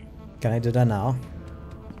 3. Can I do that now?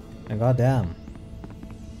 And goddamn.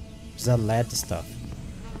 Is that LED stuff?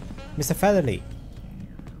 Mr. Featherly.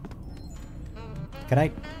 Can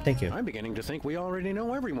I? Thank you. I'm beginning to think we already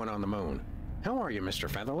know everyone on the moon. How are you, Mr.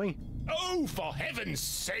 Featherly? Oh, for heaven's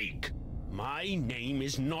sake! My name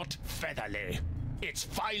is not Featherly. It's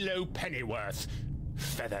Philo Pennyworth.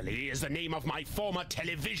 Featherly is the name of my former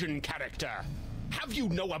television character. Have you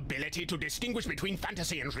no ability to distinguish between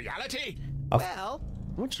fantasy and reality? Well,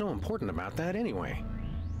 What's so important about that anyway?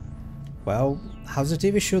 Well, how's the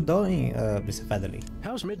TV show doing, Mr. Featherly?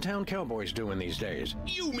 How's Midtown Cowboys doing these days?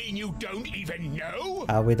 You mean you don't even know?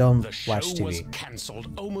 We don't The show watch TV. was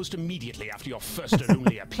cancelled almost immediately after your first and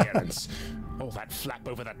only appearance. All that flap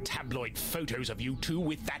over the tabloid photos of you two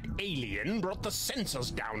with that alien brought the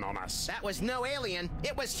censors down on us. that was no alien.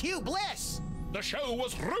 It was Hugh Bliss. The show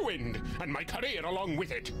was ruined, and my career along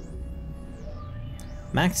with it.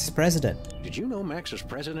 Max is president. Did you know Max is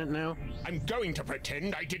president now? I'm going to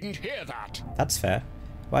pretend I didn't hear that. That's fair.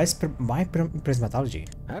 Why Prismatology?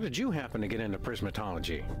 How did you happen to get into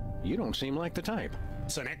Prismatology? You don't seem like the type.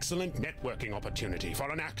 It's an excellent networking opportunity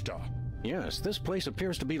for an actor. Yes, this place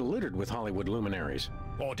appears to be littered with Hollywood luminaries.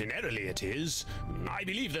 Ordinarily it is. I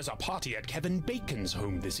believe there's a party at Kevin Bacon's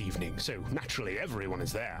home this evening, so naturally everyone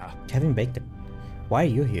is there. Kevin Bacon? Why are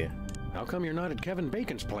you here? How come you're not at Kevin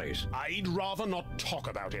Bacon's place? I'd rather not talk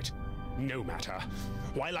about it. No matter.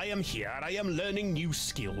 While I am here, I am learning new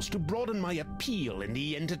skills to broaden my appeal in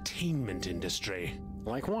the entertainment industry.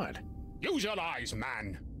 Like what? Use your eyes,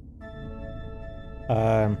 man!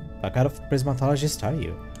 What kind of prismatologist are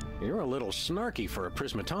you? You're a little snarky for a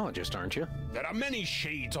prismatologist, aren't you? There are many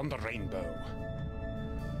shades on the rainbow.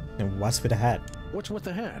 And what's with the hat? What's with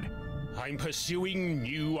the hat? I'm pursuing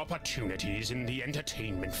new opportunities in the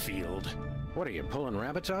entertainment field. What are you, pulling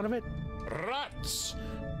rabbits out of it? Rats!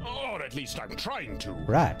 Or at least I'm trying to.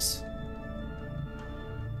 Rats.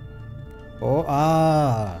 Oh,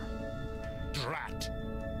 ah. Drat.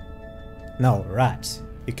 No, rats.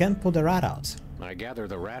 You can't pull the rat out. I gather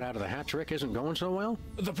the rat out of the hat trick isn't going so well?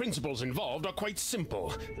 The principles involved are quite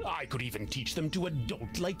simple. I could even teach them to a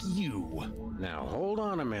dolt like you. Now, hold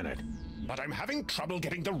on a minute. But I'm having trouble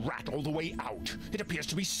getting the rat all the way out. It appears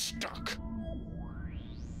to be stuck.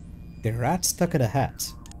 The rat stuck in the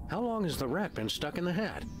hat. How long has the rat been stuck in the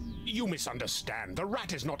hat? You misunderstand. The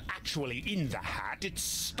rat is not actually in the hat. It's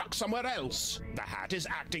stuck somewhere else. The hat is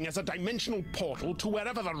acting as a dimensional portal to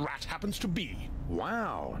wherever the rat happens to be.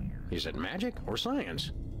 Wow. Is it magic or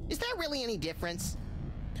science? Is there really any difference?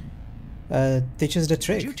 Teach us the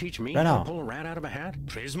trick. Did you teach me right how now. to pull a rat out of a hat?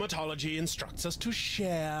 Prismatology instructs us to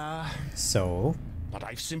share. So? But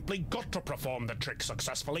I've simply got to perform the trick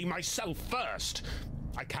successfully myself first.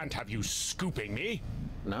 I can't have you scooping me.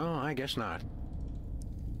 No, I guess not.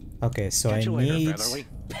 Okay, so Catch you later, need... Featherly.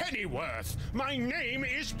 Pennyworth! My name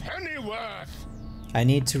is Pennyworth! I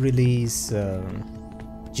need to release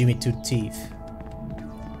Jimmy Two Teeth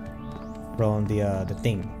from the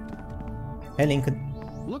thing. Hey, Lincoln.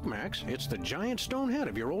 Look, Max, it's the giant stone head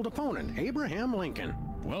of your old opponent, Abraham Lincoln.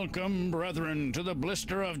 Welcome, brethren, to the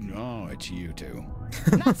blister of... Oh, it's you two.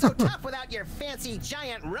 Not so tough without your fancy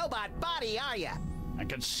giant robot body, are ya? I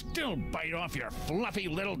could still bite off your fluffy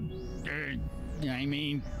little...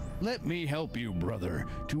 let me help you, brother,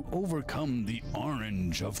 to overcome the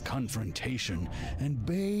orange of confrontation and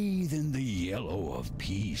bathe in the yellow of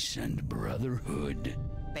peace and brotherhood.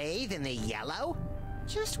 Bathe in the yellow?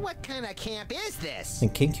 Just what kind of camp is this? The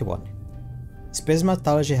kinky one. Is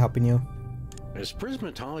prismatology helping you? Is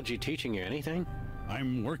prismatology teaching you anything?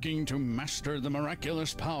 I'm working to master the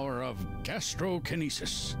miraculous power of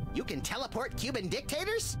gastrokinesis. You can teleport Cuban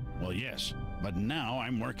dictators? Well, yes, but now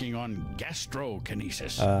I'm working on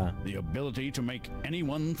gastrokinesis, the ability to make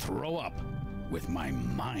anyone throw up with my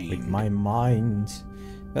mind. With my mind.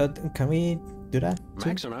 Can we do that too?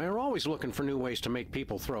 Max and I are always looking for new ways to make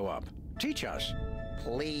people throw up. Teach us.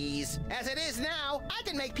 Please. As it is now, I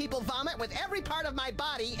can make people vomit with every part of my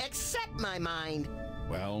body except my mind.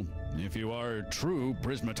 Well, if you are a true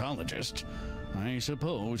prismatologist, I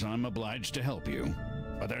suppose I'm obliged to help you.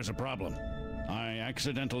 But there's a problem. I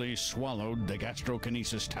accidentally swallowed the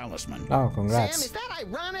gastrokinesis talisman. Oh, congrats. Sam, is that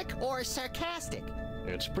ironic or sarcastic?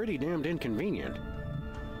 It's pretty damned inconvenient.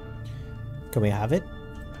 Can we have it?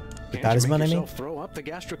 The Can't talisman, you I make mean? yourself throw up the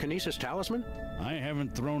gastrokinesis talisman? I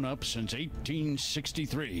haven't thrown up since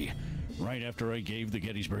 1863, right after I gave the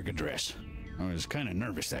Gettysburg Address. I was kind of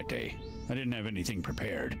nervous that day. I didn't have anything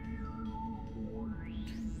prepared.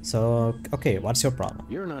 So, okay, what's your problem?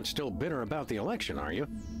 You're not still bitter about the election, are you?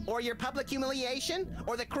 Or your public humiliation?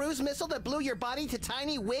 Or the cruise missile that blew your body to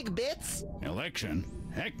tiny wig bits? Election?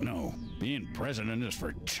 Heck no. Being president is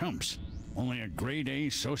for chumps. Only a grade A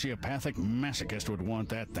sociopathic masochist would want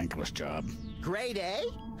that thankless job. Grade A?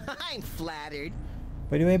 I'm flattered.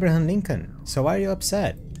 But you're Abraham Lincoln, so why are you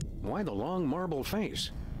upset? Why the long marble face?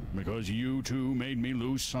 Because you two made me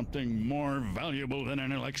lose something more valuable than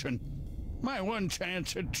an election. My one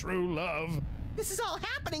chance at true love. This is all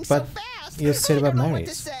happening But so fast. you said I about don't know what marriage.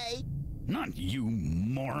 to say. Not you,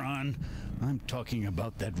 moron. I'm talking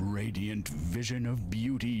about that radiant vision of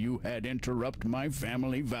beauty you had interrupt my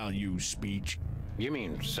family values speech. You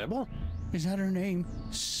mean Sybil? Is that her name?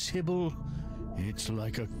 Sybil? It's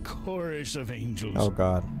like a chorus of angels. Oh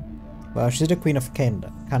god. Well, she's the Queen of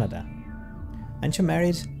Canada. Aren't you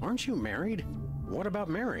married? Aren't you married? What about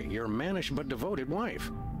Mary, your mannish but devoted wife?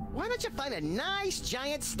 Why don't you find a nice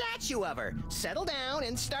giant statue of her, settle down,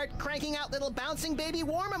 and start cranking out little bouncing baby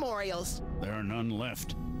war memorials? There are none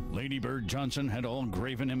left. Lady Bird Johnson had all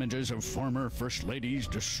graven images of former First Ladies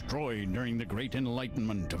destroyed during the Great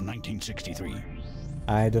Enlightenment of 1963.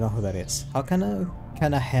 I don't know who that is. How can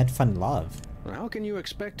a head find love? How can you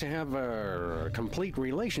expect to have a complete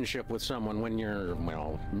relationship with someone when you're,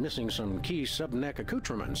 well, missing some key sub-neck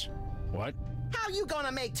accoutrements? What? How you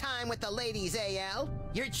gonna make time with the ladies, AL?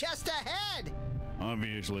 You're just ahead!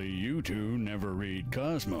 Obviously, you two never read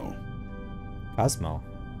Cosmo. Cosmo?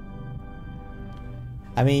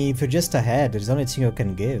 I mean, if you're just ahead, there's only thing you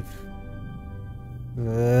can give.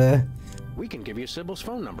 We can give you Sybil's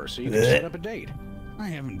phone number so you can set up a date. I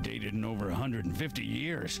haven't dated in over 150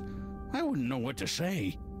 years. I wouldn't know what to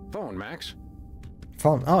say. Phone, Max.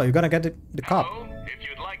 Phone. Oh, you're gonna get the cop. Hello? If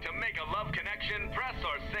you'd like to make a love connection, press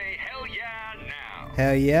or say hell yeah now.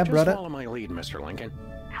 Hell yeah, Just brother. follow my lead, Mr. Lincoln.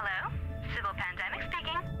 Hello? Sybil Pandemic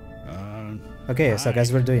speaking. Okay, so I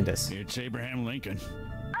guess we're doing this. It's Abraham Lincoln.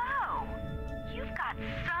 Oh, you've got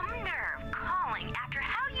some nerve calling after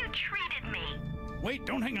how you treated me. Wait,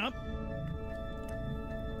 don't hang up.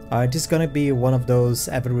 This is gonna be one of those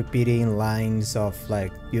ever repeating lines of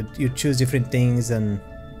like you choose different things and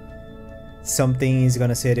something is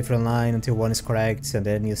gonna say a different line until one is correct, and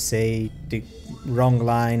then you say the wrong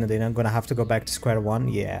line and then I'm gonna have to go back to square one.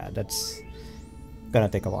 Yeah, that's gonna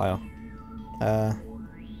take a while.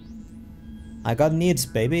 I got needs,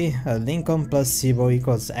 baby. Lincoln plus SIBO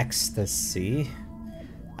equals ecstasy.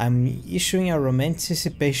 I'm issuing a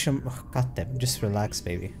romanticipation. Oh, goddamn, just relax,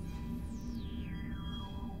 baby.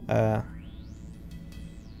 I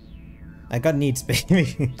got needs,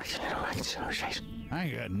 baby. I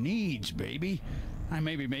got needs, baby. I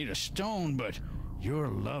may be made of stone, but your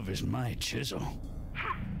love is my chisel.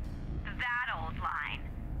 That old line.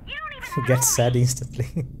 You don't even Get sad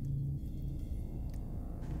instantly.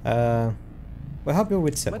 We'll help you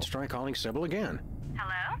with Sybil. Let's try calling Sybil again.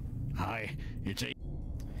 Hello? Hi, it's a...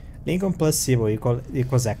 Lincoln plus SIBO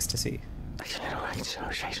equals ecstasy.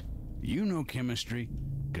 You know chemistry,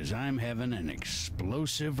 because I'm having an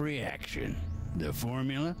explosive reaction. The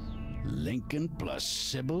formula? Lincoln plus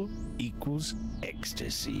Sybil equals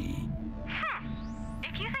ecstasy.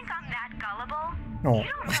 If you think I'm that gullible, No. you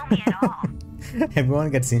don't know me at all. Everyone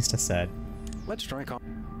gets insta sad. Let's try call.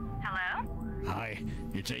 Hello? Hi,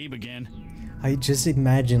 it's Abe again. I just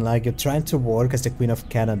imagine like you're trying to work as the Queen of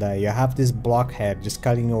Canada, you have this blockhead just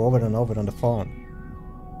calling you over and over on the phone.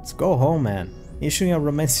 Let's go home, man. Issuing a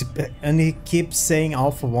romance, and he keeps saying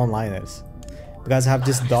awful one-liners. Because I have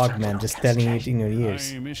this dog, man, just telling it in your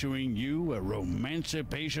ears. I am issuing you a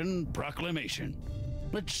romancipation proclamation.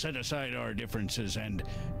 Let's set aside our differences and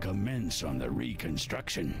commence on the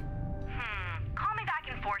reconstruction. Call me back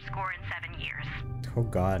in 7 years. Oh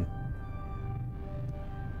god.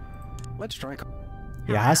 Let's try.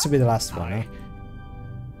 Yeah, it has to be the last one, huh?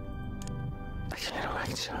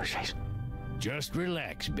 Just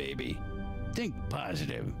relax, baby. Think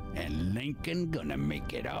positive, and Lincoln gonna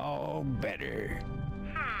make it all better.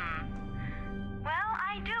 Well,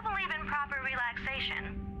 I do believe in proper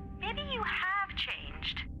relaxation. Maybe you have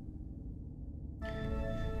changed.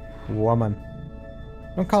 Woman.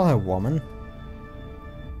 Don't call her woman.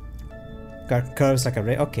 Got curves like a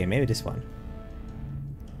ray. Okay, maybe this one.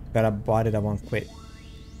 Got a body that won't quit.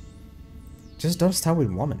 Just don't start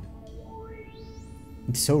with woman.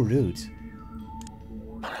 It's so rude.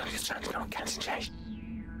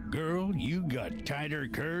 Girl, you got tighter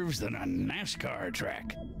curves than a NASCAR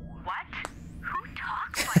track. What? Who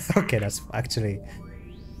talks like that? Okay, that's actually...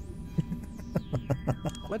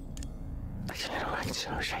 What?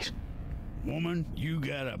 Woman, you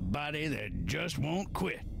got a body that just won't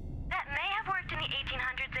quit. That may have worked in the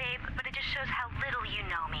 1800s, Abe, but it just shows how little you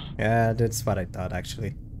know me. Yeah, that's what I thought,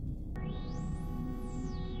 actually.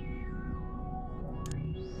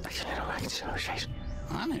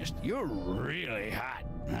 Honest, you're really hot.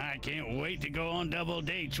 I can't wait to go on double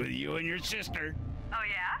dates with you and your sister. Oh,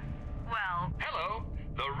 yeah? Well... Hello.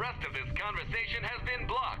 The rest of this conversation has been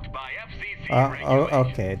blocked by FCC regulations.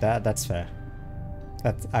 Okay, that's fair.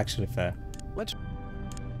 That's actually fair. Let's.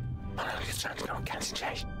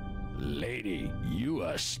 Lady, you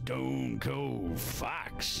a stone cold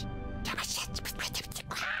fox.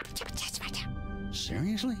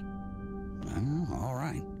 Seriously? All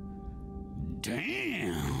right.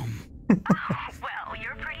 Damn. Well,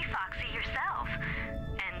 you're pretty foxy yourself.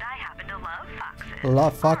 And I happen to love foxes. A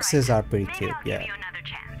lot of foxes All are pretty maybe cute, I'll yeah. give you another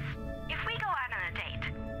chance. If we go out on a date,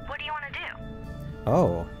 what do you want to do?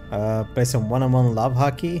 Oh, play some one-on-one love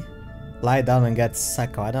hockey? Lie down and get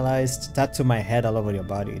psychoanalyzed? Tattoo my head all over your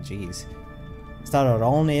body, jeez. Start our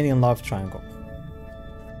own alien love triangle.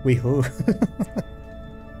 We who?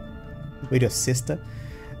 With your sister?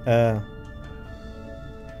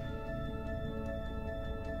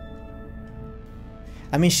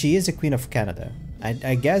 I mean, she is the Queen of Canada.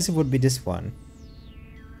 I guess it would be this one.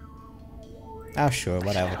 Ah, sure,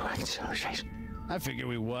 whatever. I figure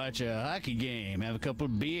we watch a hockey game, have a couple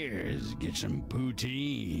of beers, get some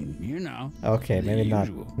poutine, you know. Okay, maybe not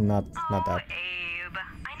Oh, that. Abe,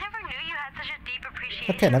 I never knew you had such a deep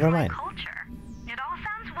appreciation Okay, never for my mind. culture. It all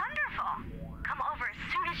sounds wonderful. Come over as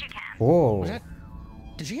soon as you can. Whoa. Was that...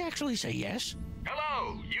 Did she actually say yes?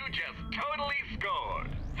 Hello, you just totally scored.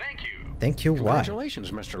 Thank you. Thank you, why?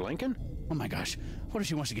 Congratulations, Mr. Lincoln. Oh my gosh, what if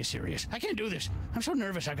she wants to get serious? I can't do this. I'm so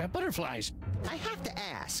nervous, I got butterflies. I have to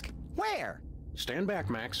ask, where? Stand back,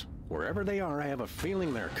 Max. Wherever they are, I have a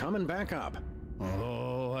feeling they're coming back up.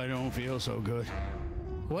 Oh, I don't feel so good.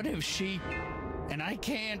 What if she... and I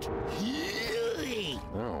can't...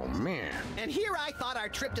 Oh, man. And here I thought our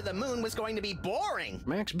trip to the moon was going to be boring.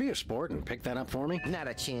 Max, be a sport and pick that up for me. Not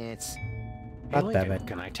a chance. Hey, God damn Lincoln, it.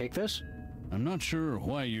 can I take this? I'm not sure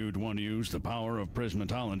why you'd want to use the power of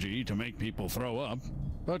prismatology to make people throw up,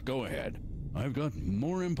 but go ahead. I've got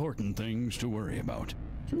more important things to worry about.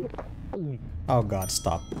 Oh god,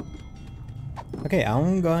 stop. Okay,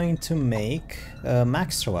 I'm going to make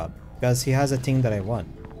Max throw up, because he has a thing that I want.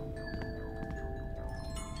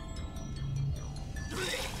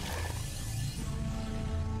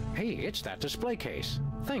 Hey, it's that display case.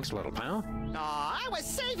 Thanks, little pal. Aw, I was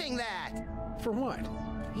saving that! For what?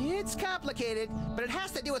 It's complicated, but it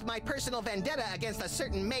has to do with my personal vendetta against a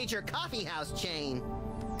certain major coffee house chain.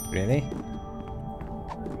 Really?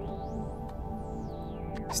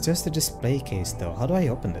 It's just a display case though. How do I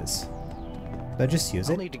open this? Do I just use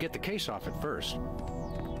I'll it? need to get the case off it first.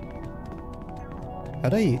 How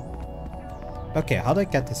do I... Okay, how do I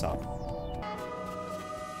get this off?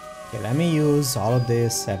 Okay, let me use all of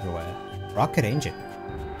this everywhere. Rocket engine.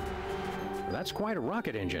 That's quite a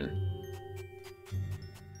rocket engine.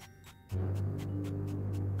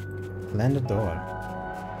 Land the door.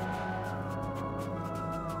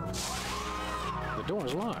 The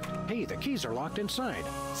door's locked. Hey, the keys are locked inside.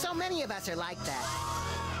 So many of us are like that.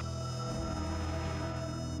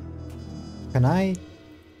 Can I...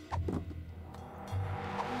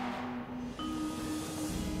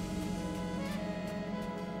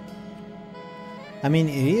 I mean,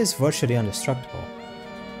 it is virtually indestructible.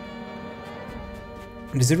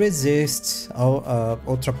 Does it resist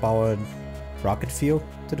ultra-powered rocket fuel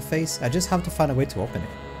to the face? I just have to find a way to open it.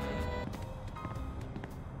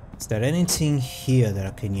 Is there anything here that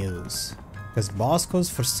I can use? Because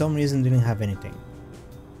Bosco's for some reason didn't have anything.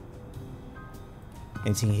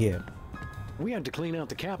 Anything here? We had to clean out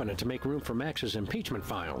the cabinet to make room for Max's impeachment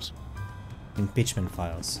files. Impeachment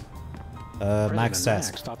files. President Max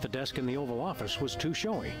desk. Max thought the desk in the Oval Office was too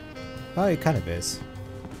showy. Oh, it kind of is.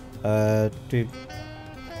 The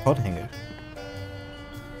coat hanger.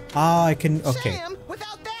 Ah, I can. Okay. Sam,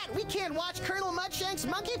 without that, we can't watch Colonel Mudshank's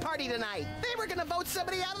monkey party tonight. They were gonna vote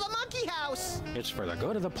somebody out of the monkey house. It's for the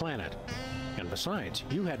good of the planet. And besides,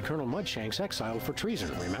 you had Colonel Mudshanks exiled for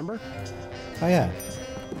treason, remember? Oh yeah.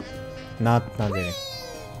 Not really.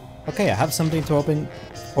 Okay, I have something to open.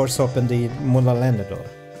 Force open the Mula Lander door.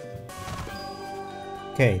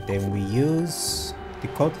 Okay, then we use the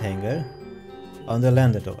coat hanger on the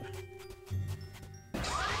lander door.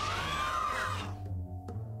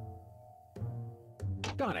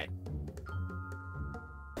 Got it.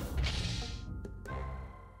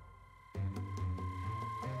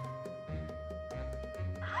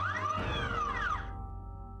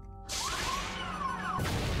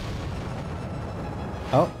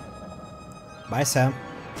 Oh. Bye, Sam.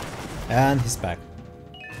 And he's back.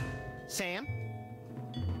 Sam?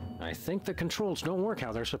 I think the controls don't work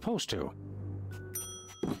how they're supposed to.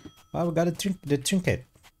 Oh, we got the trinket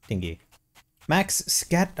thingy. Max,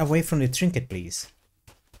 get away from the trinket, please.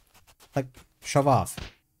 Like, shove off.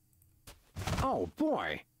 Oh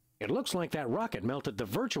boy! It looks like that rocket melted the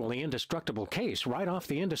virtually indestructible case right off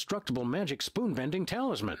the indestructible magic spoon-bending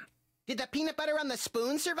talisman. Did the peanut butter on the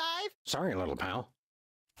spoon survive? Sorry, little pal.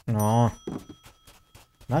 No.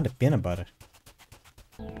 Not the peanut butter.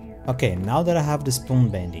 Okay, now that I have the spoon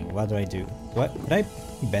bending, what do I do? What? Could I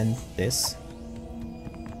bend this?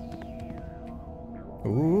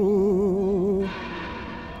 Ooh.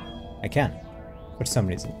 I can, for some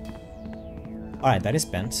reason. Alright, that is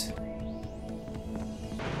bent.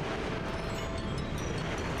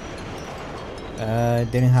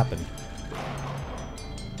 It didn't happen.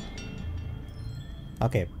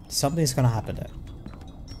 Okay, something's gonna happen there.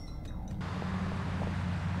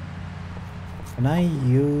 Can I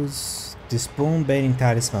use the spoon bending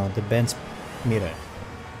talisman on the bent mirror?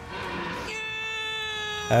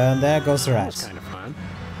 And there goes the That rat. was kind of fun.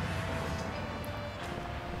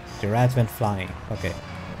 The rat went flying. Okay.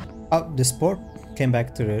 Oh, the sport came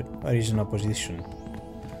back to the original position.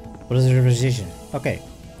 What is the position? Okay.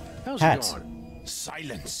 How's Hat. it going?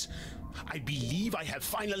 Silence! I believe I have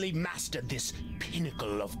finally mastered this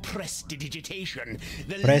pinnacle of prestidigitation.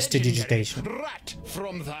 The Prestidigitation. legendary rat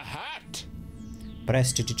from the hat.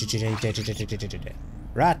 Prestidigitation.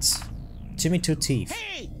 Rats. Jimmy Two Teeth.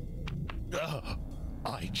 Hey!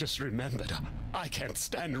 I just remembered. I can't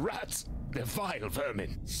stand rats. They're vile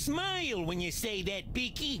vermin. Smile when you say that,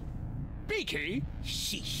 Beaky. Beaky?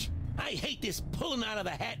 Sheesh. I hate this pulling out of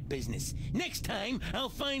the hat business. Next time, I'll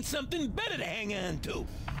find something better to hang on to.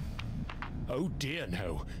 Oh dear,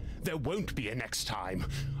 no. There won't be a next time.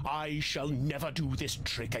 I shall never do this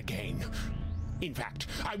trick again. In fact,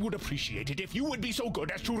 I would appreciate it if you would be so good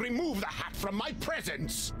as to remove the hat from my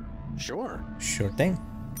presence. Sure. Sure thing.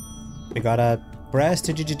 We got a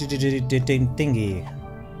thingy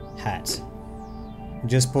hat.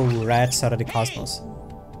 Just pull rats out of the cosmos.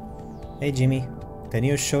 Hey Jimmy, can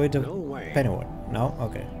you show it to Pennywood? No?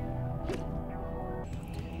 Okay.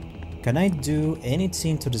 Can I do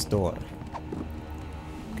anything to this door?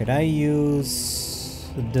 Could I use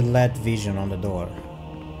the LED vision on the door?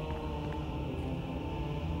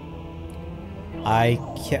 I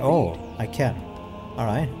can. Oh, I can.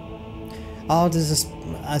 Alright. Oh, there's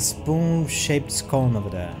a spoon-shaped cone over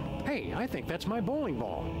there. Hey, I think that's my bowling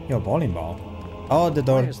ball. Your bowling ball? Oh, the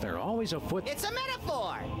door. Why is there always a foot? It's a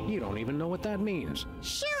metaphor! You don't even know what that means.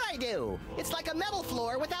 Sure I do! It's like a metal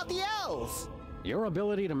floor without the L's. Your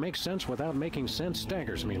ability to make sense without making sense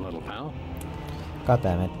staggers me, little pal. God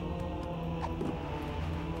damn it.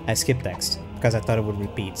 I skipped text, because I thought it would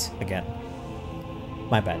repeat again.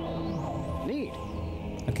 My bad. Neat.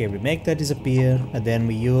 Okay, we make that disappear, and then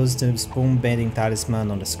we use the spoon bending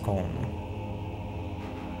talisman on the scone.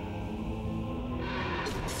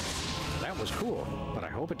 That was cool, but I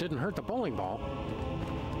hope it didn't hurt the bowling ball.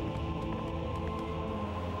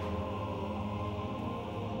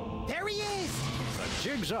 There he is! The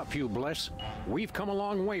jig's up, you bliss. We've come a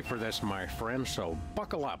long way for this, my friend, so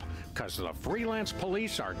buckle up, cause the freelance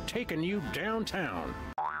police are taking you downtown.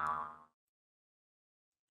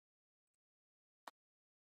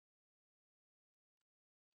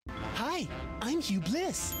 Hi, I'm Hugh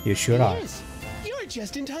Bliss. You sure are. Yes, you're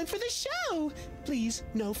just in time for the show. Please,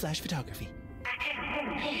 no flash photography.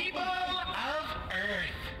 People of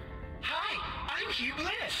Earth. Hi, I'm Hugh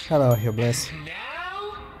Bliss. Hello, Hugh Bliss.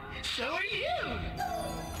 Now, so are you.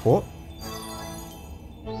 Oh.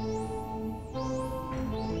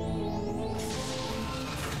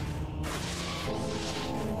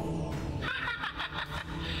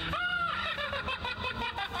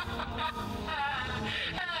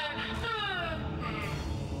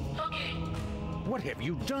 What have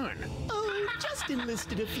you done? Oh, just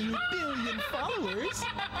enlisted a few billion followers.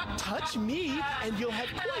 Touch me, and you'll have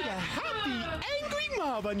quite a happy, angry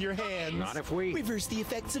mob on your hands. Not if we... Reverse the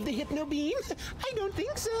effects of the hypno beam? I don't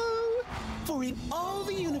think so. For in all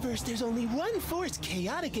the universe, there's only one force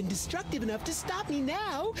chaotic and destructive enough to stop me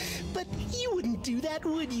now. But you wouldn't do that,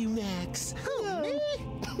 would you, Max? Who, me?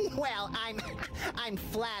 Well, I'm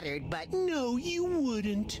flattered, but... No, you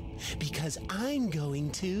wouldn't. Because I'm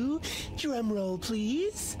going to. Drum roll,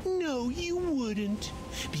 please. No, you wouldn't.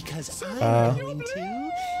 Because I'm going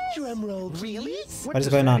to. Drum roll, please. Really? What is does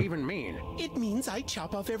going that on? even mean? It means I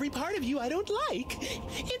chop off every part of you I don't like.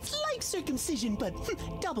 It's like circumcision, but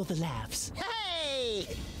double the laughs. Hey!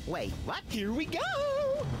 Wait, what? Here we go.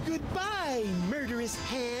 Goodbye, murderous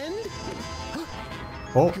hand.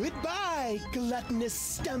 Oh. Goodbye, gluttonous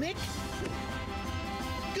stomach.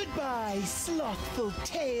 Goodbye, slothful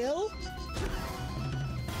tail.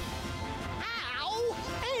 Ow!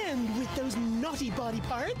 And with those naughty body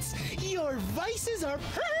parts, your vices are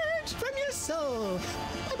purged from your soul.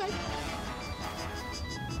 Bye-bye.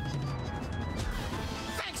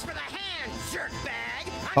 Thanks for the hand,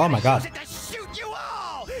 jerkbag! Oh my God. I'm gonna use it to shoot you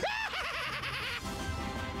all!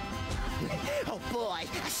 Oh boy,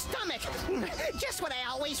 a stomach! Just what I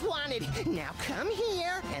always wanted. Now come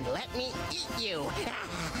here and let me eat you.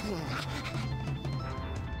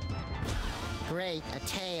 Great, a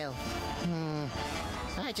tail.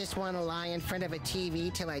 I just want to lie in front of a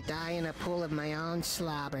TV till I die in a pool of my own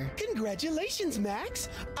slobber. Congratulations, Max.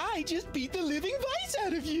 I just beat the living vice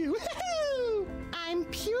out of you. I'm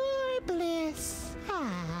pure bliss.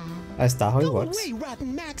 That's not how it Go works. away,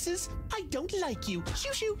 rotten Maxes. I don't like you.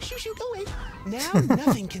 Shoo, shoo, shoo, shoo, go away. Now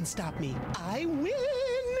nothing can stop me. I win.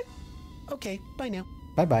 Okay, bye now.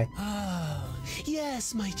 Bye-bye. Oh,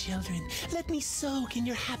 yes, my children. Let me soak in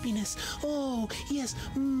your happiness. Oh, yes,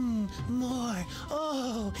 more.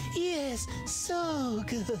 Oh, yes, so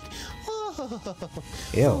good. Oh,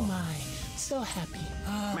 Ew. oh my. so happy.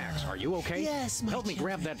 Max, are you okay? Yes, my Help me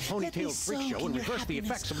grab that ponytailed freak show and reverse the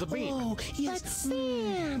effects of the beam. Oh, yes. But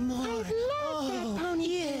Sam, I love that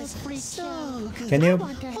ponytail freak show. Good. Can you? I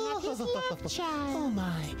want to have his love child. Oh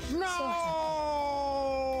my. No!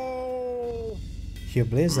 Hugh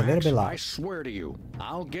Bliss a little bit I loud. swear to you,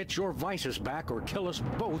 I'll get your vices back or kill us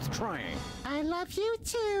both trying. I love you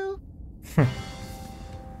too.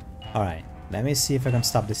 Alright, let me see if I can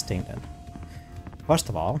stop this thing then. First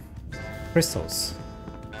of all, crystals.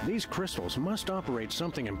 These crystals must operate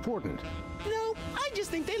something important. No, I just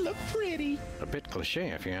think they look pretty. A bit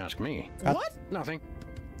cliche if you ask me. What? Nothing.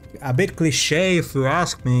 A bit cliche if you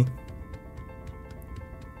ask me.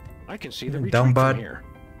 I can see the Dumb retreat bud. from here.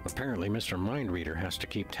 Apparently, Mr. Mindreader has to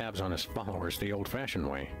keep tabs on his followers the old-fashioned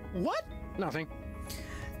way. What? Nothing.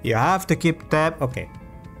 You have to keep tab. Okay.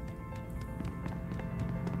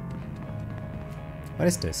 What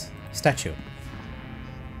is this? Statue.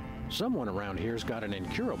 Someone around here's got an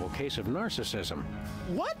incurable case of narcissism.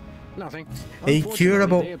 What? Nothing.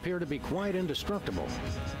 Incurable. Unfortunately, they appear to be quite indestructible.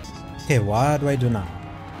 Okay, what do I do now?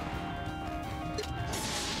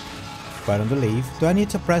 Button to leave. Do I need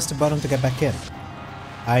to press the button to get back in?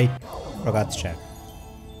 I forgot to check.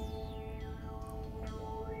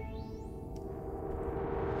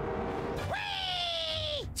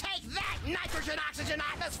 Whee! Take that, nitrogen oxygen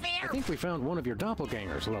atmosphere! I think we found one of your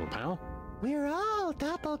doppelgangers, little pal. We're all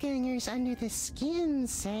doppelgangers under the skin,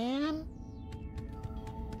 Sam.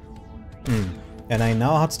 And I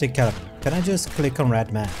know how to take care of it. Can I just click on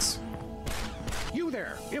red max? You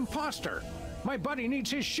there, imposter! My buddy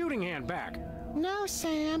needs his shooting hand back. No,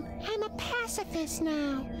 Sam. I'm a pacifist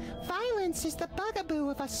now. Violence is the bugaboo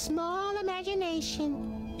of a small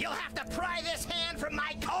imagination. You'll have to pry this hand from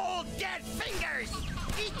my cold, dead fingers!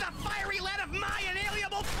 Eat the fiery lead of my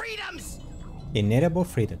inalienable freedoms! Inedible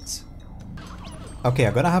freedoms. Okay,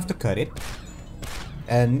 I'm gonna have to cut it.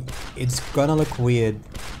 And it's gonna look weird.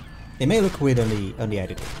 It may look weird on the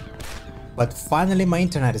editing. But finally my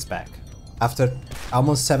internet is back. After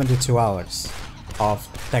almost 72 hours of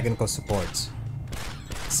technical support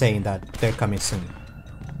saying that they're coming soon.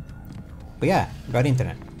 But yeah, got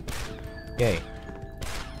internet. Yay.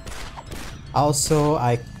 Also,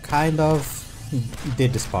 I kind of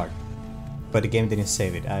did this part, but the game didn't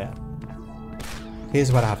save it. Here's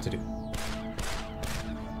what I have to do.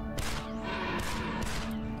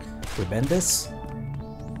 We bend this.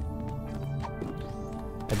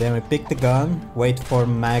 And then we pick the gun, wait for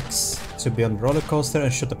Max to be on the roller coaster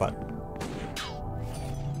and shoot the button.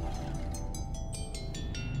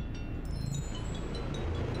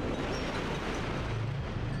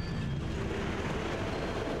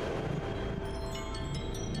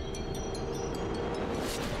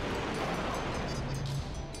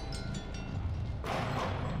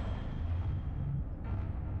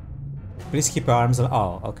 Please keep your arms on.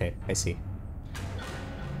 Oh, okay, I see.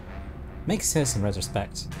 Makes sense in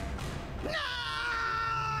retrospect. No!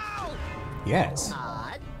 Yes.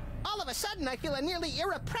 Odd. All of a sudden, I feel a nearly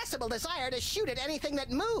irrepressible desire to shoot at anything that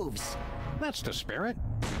moves. That's the spirit.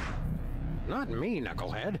 Not me,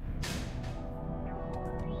 knucklehead.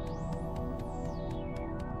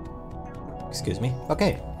 Excuse me.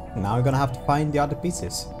 Okay, now we're gonna have to find the other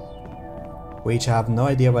pieces, which I have no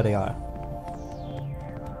idea where they are.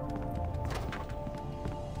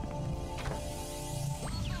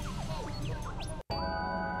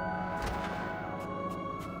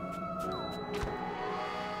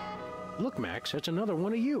 Look, Max, it's another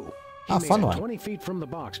one of you. He Ah, made fun it one. 20 feet from the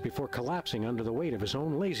box before collapsing under the weight of his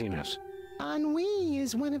own laziness. Ennui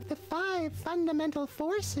is one of the 5 fundamental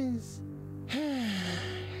forces.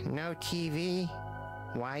 No TV?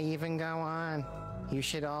 Why even go on? You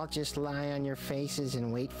should all just lie on your faces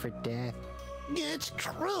and wait for death. It's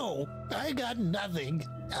true. I got nothing.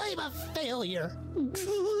 I'm a failure.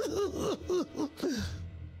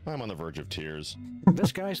 I'm on the verge of tears.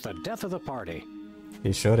 This guy's the death of the party.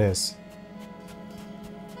 He sure is.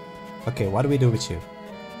 Okay, what do we do with you?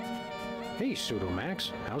 Hey, Pseudo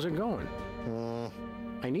Max, how's it going?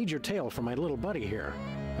 I need your tail for my little buddy here.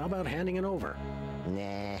 How about handing it over?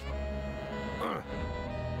 Nah.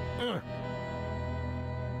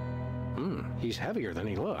 He's heavier than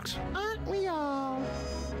he looks. Aren't we all?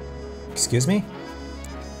 Excuse me?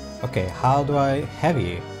 Okay, how do I...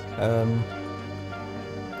 Heavy?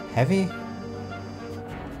 Heavy?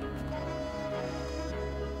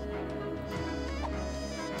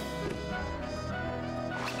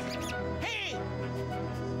 Hey!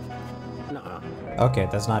 Nuh-uh. Okay,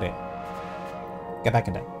 that's not it. Get back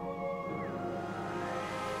in there.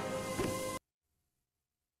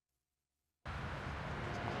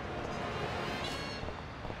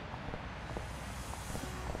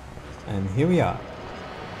 And here we are.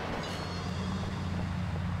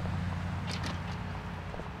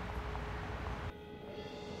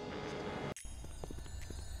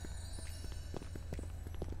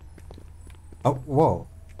 Oh, whoa.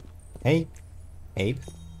 Hey, Abe.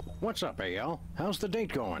 What's up, AL? How's the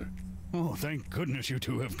date going? Oh, thank goodness you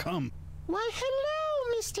two have come. Why,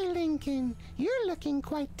 hello, Mr. Lincoln. You're looking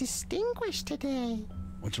quite distinguished today.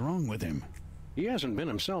 What's wrong with him? He hasn't been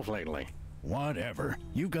himself lately. Whatever.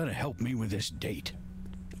 You gotta help me with this date.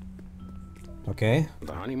 Okay.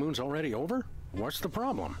 The honeymoon's already over? What's the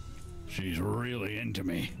problem? She's really into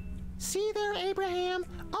me. See there, Abraham?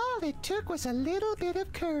 All it took was a little bit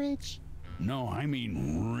of courage. No, I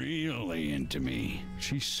mean really into me.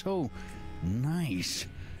 She's so nice.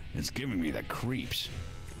 It's giving me the creeps.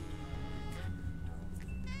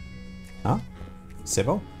 Huh?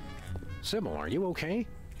 Sybil? Sybil, are you okay?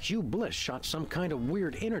 Hugh Bliss shot some kind of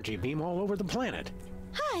weird energy beam all over the planet.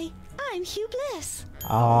 Hi, I'm Hugh Bliss.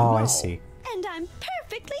 Oh, I see. And I'm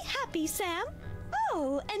perfectly happy, Sam.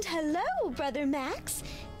 Oh, and hello, Brother Max.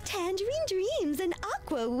 Tangerine dreams and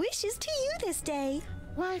Aqua wishes to you this day.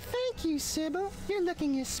 Why, thank you, Sybil. You're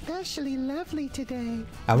looking especially lovely today.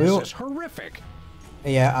 This is horrific.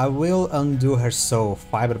 Yeah, I will undo her soul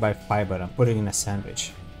fiber by fiber and put it in a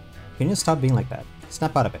sandwich. Can you stop being like that?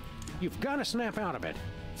 Snap out of it. You've got to snap out of it.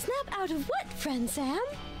 Snap out of what, friend Sam?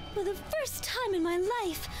 For the first time in my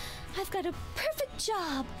life, I've got a perfect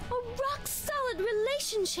job, a rock-solid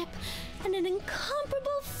relationship, and an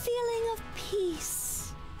incomparable feeling of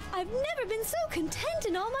peace. I've never been so content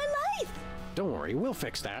in all my life. Don't worry, we'll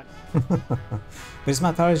fix that.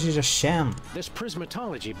 Prismatology is a sham. This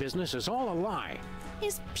prismatology business is all a lie.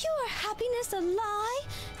 Is pure happiness a lie?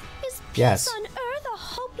 Is peace Yes. on Earth a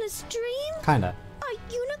hopeless dream? Kinda.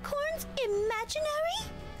 Are unicorns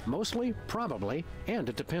imaginary? Mostly, probably, and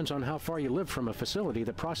it depends on how far you live from a facility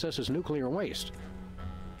that processes nuclear waste.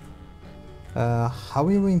 How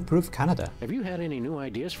will we improve Canada? Have you had any new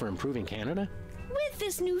ideas for improving Canada? With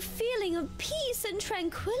this new feeling of peace and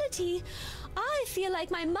tranquility, I feel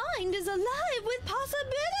like my mind is alive with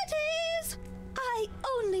possibilities. I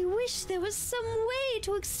only wish there was some way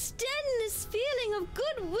to extend this feeling of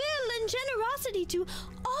goodwill and generosity to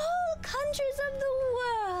all countries of the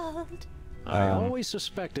world. I always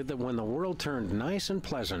suspected that when the world turned nice and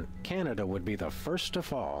pleasant, Canada would be the first to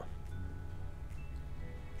fall.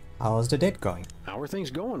 How's the date going? How are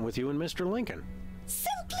things going with you and Mr. Lincoln?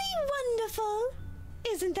 Simply wonderful.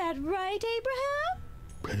 Isn't that right,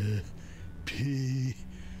 Abraham? Pretty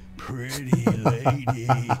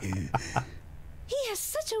lady. He has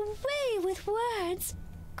such a way with words.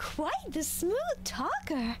 Quite the smooth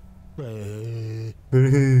talker.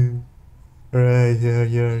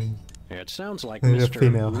 It sounds like You're a Mr.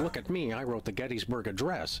 female. Look at me, I wrote the Gettysburg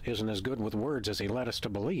Address isn't as good with words as he led us to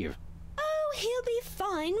believe. Oh, he'll be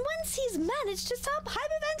fine once he's managed to stop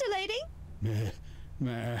hyperventilating.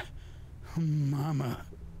 Mama.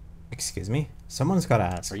 Excuse me? Someone's gotta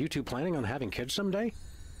ask. Are you two planning on having kids someday?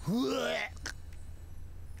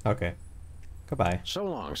 Okay. Goodbye. So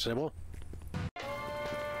long, Sybil.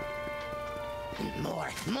 More,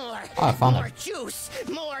 Oh, I found more it. juice,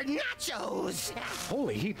 more nachos.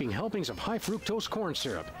 Holy heaping helpings of high fructose corn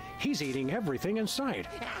syrup. He's eating everything in sight.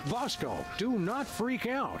 Bosco, do not freak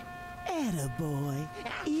out. Attaboy.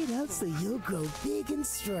 Eat up so you'll grow big and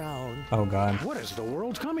strong. Oh god. What is the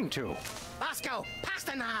world coming to? Bosco,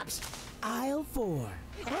 pasta knobs. Aisle 4.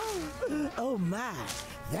 Oh my,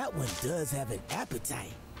 that one does have an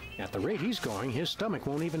appetite. At the rate he's going, his stomach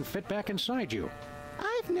won't even fit back inside you.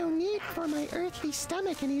 I've no need for my earthly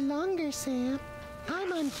stomach any longer, Sam.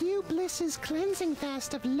 I'm on Hugh Bliss's cleansing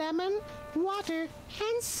fast of lemon, water,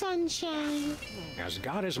 and sunshine. As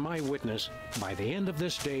God is my witness, by the end of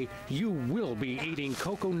this day, you will be eating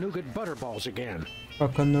cocoa nougat butterballs again.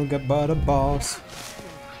 Cocoa nougat butter balls.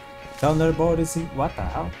 Thunderbolt is in. What the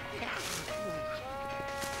hell?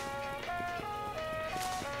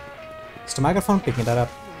 Is the microphone picking that up?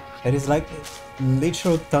 It is like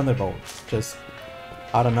literal thunderbolt. Just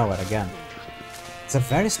out of nowhere again. It's a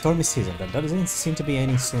very stormy season that doesn't seem to be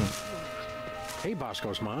ending soon. Hey,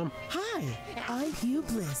 Bosco's mom. Hi, I'm Hugh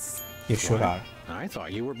Bliss. You sure What? are. I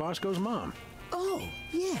thought you were Bosco's mom. Oh,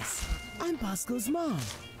 yes, I'm Bosco's mom,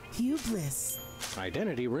 Hugh Bliss.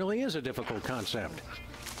 Identity really is a difficult concept.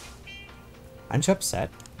 Aren't you upset?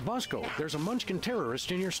 Bosco, there's a Munchkin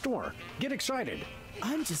terrorist in your store. Get excited.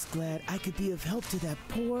 I'm just glad I could be of help to that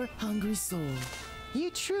poor, hungry soul. You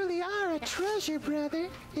truly are a treasure, brother.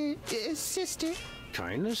 Sister.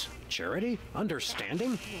 Kindness? Charity?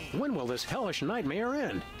 Understanding? When will this hellish nightmare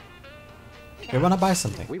end? We wanna buy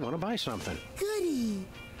something. We want to buy something. Goody!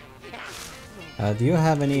 Do you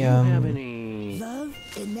have any love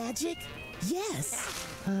and magic? Yes.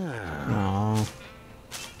 No.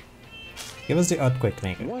 Give us the earthquake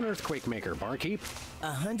maker. One earthquake maker, barkeep.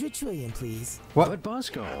 100 trillion, please. What? But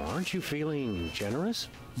Bosco, aren't you feeling generous?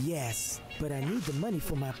 Yes, but I need the money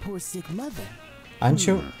for my poor sick mother. Aren't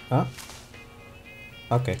you? Huh?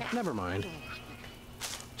 Okay. Never mind.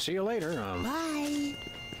 See you later. Bye.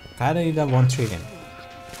 Kinda need that 1 trillion.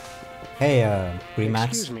 Hey, Remax.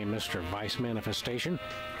 Excuse me, Mr. Vice Manifestation.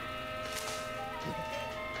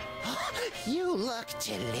 You look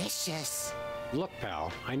delicious. Look,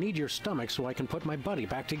 pal, I need your stomach so I can put my buddy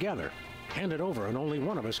back together. Hand it over and only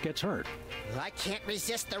one of us gets hurt. I can't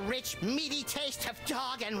resist the rich, meaty taste of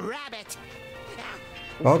dog and rabbit.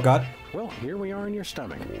 Oh god. Well, here we are in your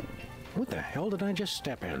stomach. What the hell did I just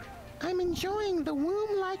step in? I'm enjoying the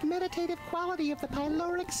womb-like meditative quality of the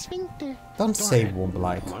pyloric sphincter. Don't say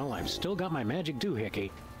womb-like. Well, I've still got my magic doohickey.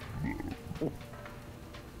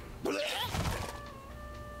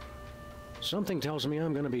 Something tells me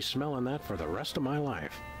I'm going to be smelling that for the rest of my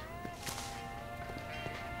life.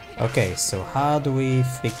 Okay, so how do we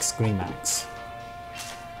fix Remax?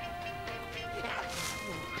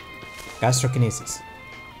 Gastrokinesis.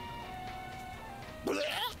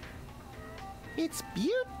 It's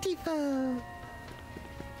beautiful.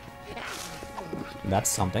 That's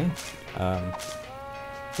something.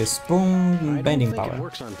 The spoon bending I don't think power. it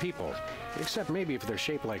works on people, except maybe if they're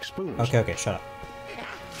shaped like spoons. Okay, shut up.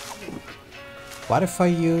 What if I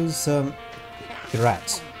use the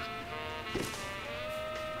rat?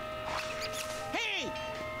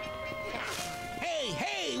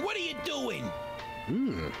 Hey, what are you doing?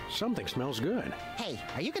 Something smells good. Hey,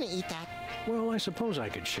 are you gonna eat that? Well, I suppose I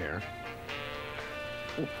could share.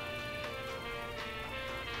 What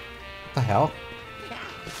the hell?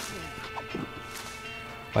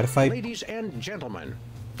 What if I... Ladies and gentlemen,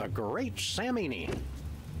 the great Samini.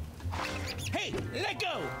 Hey, let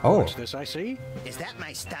go! Oh, What's this I see? Is that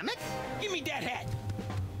my stomach? Give me that hat!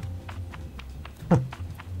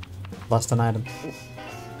 lost an item.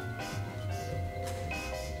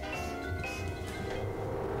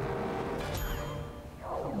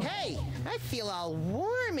 Hey, I feel all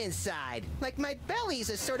warm inside. Like my belly's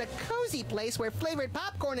a sort of cozy place where flavored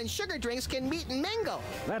popcorn and sugar drinks can meet and mingle.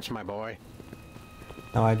 That's my boy.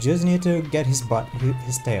 Now I just need to get his butt,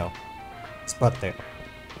 his tail. His butt tail.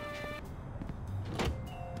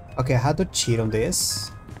 Okay, I had to cheat on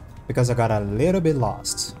this because I got a little bit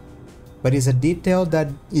lost. But it's a detail that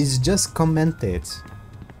is just commented.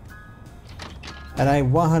 And I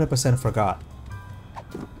 100% forgot.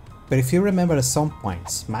 But if you remember at some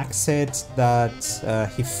point, Max said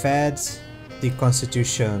that he fed the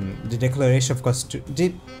Constitution, the Declaration of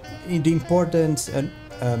Constitution, the important,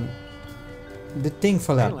 the thing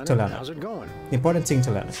for Hey, to learn. how's it going? The important thing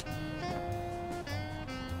to learn.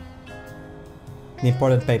 The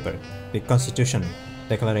important paper, the Constitution,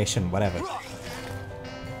 Declaration, whatever.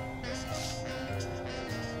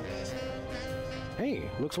 Hey,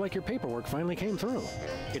 looks like your paperwork finally came through.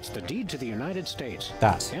 It's the deed to the United States.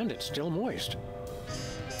 That. And it's still moist.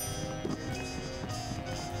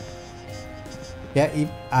 Yeah,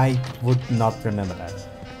 I would not remember that.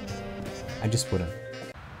 I just wouldn't.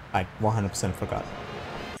 I 100% forgot.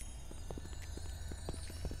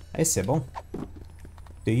 Hey Sybil,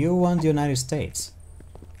 do you want the United States?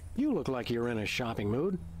 You look like you're in a shopping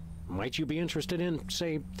mood. Might you be interested in,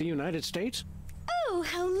 say, the United States? Oh,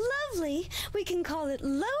 how lovely! We can call it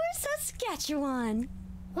Lower Saskatchewan.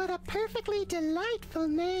 What a perfectly delightful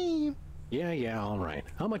name. Yeah, all right.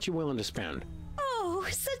 How much you willing to spend? Oh,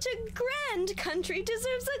 such a grand country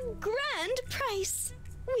deserves a grand price.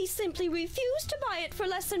 We simply refuse to buy it for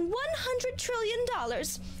less than $100 trillion.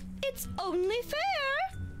 It's only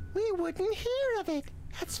fair. We wouldn't hear of it.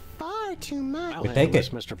 That's far too much. I'll We handle take this,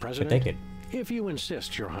 it. Mr. We President. take it. If you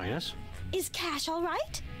insist, Your Highness. Is cash all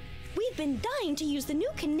right? We've been dying to use the new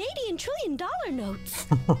Canadian $1 trillion notes.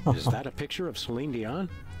 Is that a picture of Celine Dion?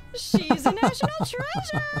 She's a national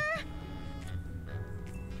treasure.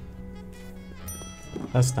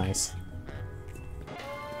 That's nice.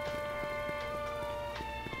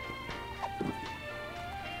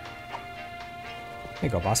 Here you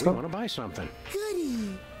go, We Bosco. want to buy something.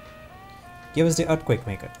 Goody. Give us the earthquake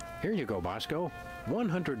maker. Here you go, Bosco.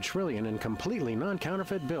 100 trillion in completely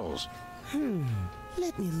non-counterfeit bills.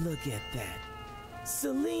 Let me look at that.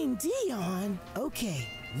 Celine Dion? Okay,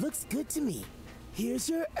 looks good to me. Here's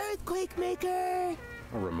your earthquake maker.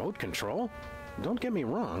 A remote control? Don't get me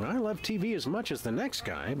wrong, I love TV as much as the next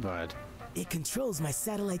guy, but... It controls my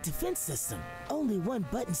satellite defense system. Only one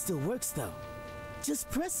button still works though. Just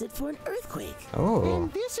press it for an earthquake. Oh.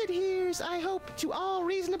 And this adheres, I hope, to all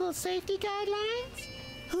reasonable safety guidelines?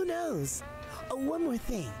 Who knows? Oh, one more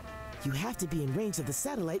thing. You have to be in range of the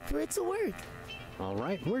satellite for it to work. All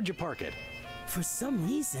right, where'd you park it? For some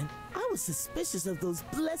reason, I was suspicious of those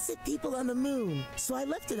blessed people on the moon, so I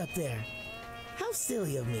left it up there. How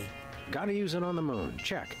silly of me. Gotta use it on the moon.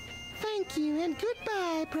 Check. Thank you, and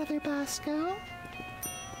goodbye, Brother Bosco.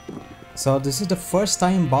 So this is the first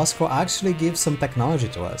time Bosco actually gives some technology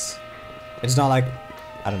to us. It's not like,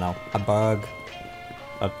 I don't know, a bug,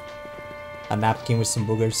 a napkin with some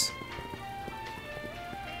boogers.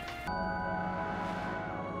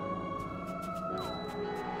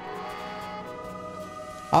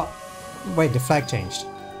 Oh, wait, the flag changed.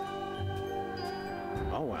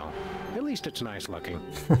 Oh well, at least it's nice looking.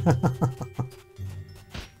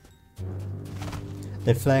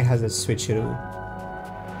 The flag has a switcheroo.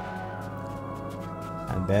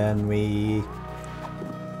 And then we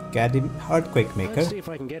get the earthquake maker. Let's see if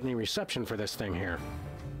I can get any reception for this thing here.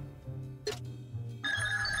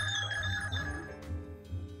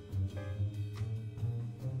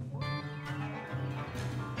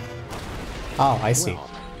 Oh, I see. Well,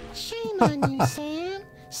 Shame on you, Sam.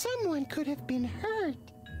 Someone could have been hurt.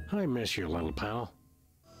 I miss you, little pal.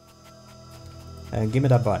 Give me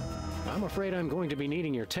that butt. I'm afraid I'm going to be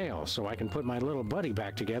needing your tail so I can put my little buddy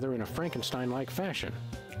back together in a Frankenstein-like fashion.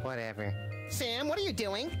 Whatever. Sam, what are you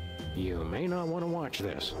doing? You may not want to watch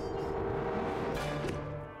this.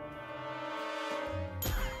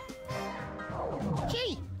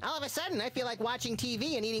 Gee, all of a sudden I feel like watching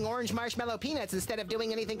TV and eating orange marshmallow peanuts instead of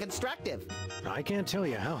doing anything constructive. I can't tell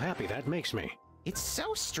you how happy that makes me. It's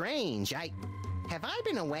so strange. Have I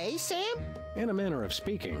been away, Sam? In a manner of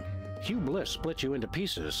speaking, Hugh Bliss split you into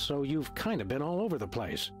pieces, so you've kind of been all over the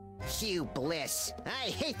place. Hugh Bliss. I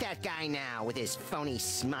hate that guy now, with his phony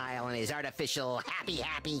smile and his artificial happy.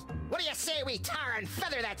 What do you say we tar and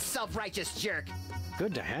feather that self-righteous jerk?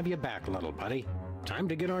 Good to have you back, little buddy. Time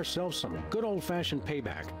to get ourselves some good old-fashioned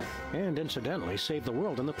payback, and incidentally save the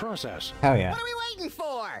world in the process. Hell yeah. What are we waiting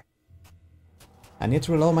for? I need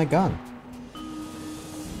to reload my gun.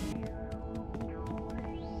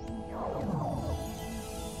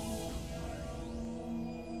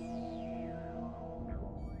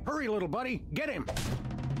 Hurry, little buddy, get him!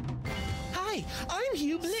 Hi, I'm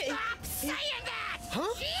Hugh Bliss. Stop saying that!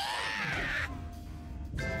 Huh?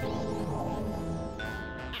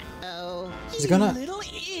 Uh-oh. Is You it gonna- little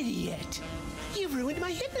idiot! You ruined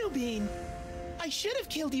my hypno-beam. I should have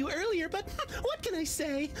killed you earlier, but what can I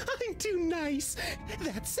say? I'm too nice.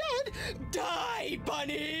 That said, die,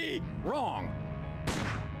 bunny! Wrong!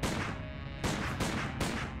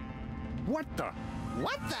 What the?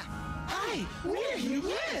 What the? Hi, we're Hugh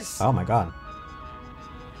Bliss. Oh my god.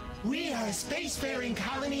 We are a spacefaring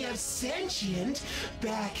colony of sentient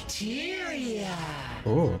bacteria.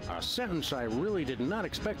 Ooh. A sentence I really did not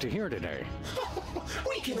expect to hear today.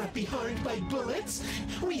 We cannot be harmed by bullets.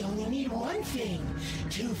 We only need one thing,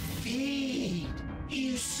 to feed.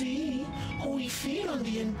 You see, we feed on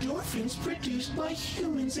the endorphins produced by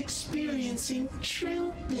humans experiencing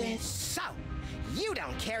true bliss. So, you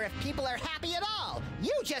don't care if people are happy at all.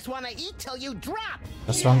 You just want to eat till you drop.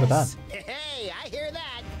 What's wrong with that? Hey, I hear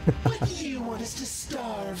that. But you want us to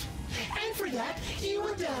starve. And for that, you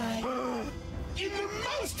will die. In the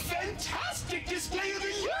most fantastic display of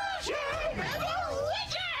illusion ever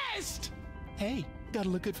witnessed! Hey, gotta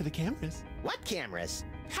look good for the cameras. What cameras?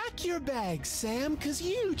 Pack your bags, Sam, cause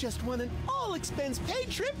you just won an all-expense-paid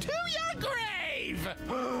trip to your grave!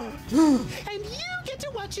 And you get to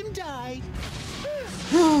watch him die.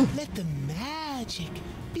 Let the magic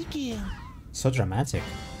begin. So dramatic.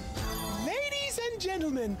 Ladies and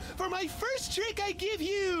gentlemen, for my first trick I give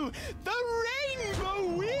you, the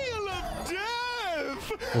Rainbow Wheel of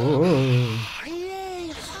Death! Ooh.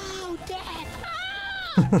 Yay, how death!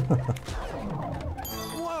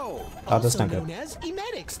 Whoa! Oh, that's Also not good. known as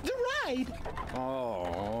Emetics, the ride.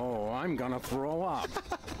 Oh, I'm gonna throw up.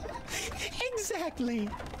 Exactly.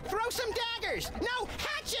 Throw some daggers. No,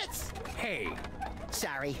 hatchets. Hey,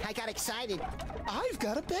 Sorry, I got excited. I've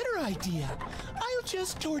got a better idea. I'll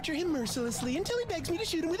just torture him mercilessly until he begs me to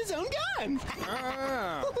shoot him with his own gun.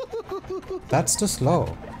 That's too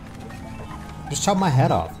slow. Just chop my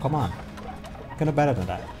head off. Come on. Gonna better than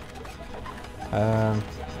that.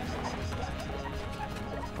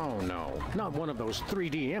 oh no, not one of those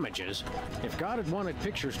 3D images. If God had wanted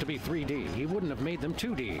pictures to be 3D, he wouldn't have made them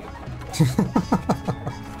 2D.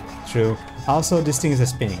 True. Also, these things are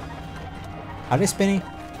spinning. Are they spinning?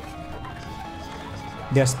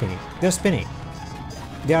 They're spinning. They're spinning.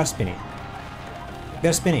 They are spinning.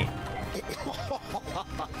 They're spinning.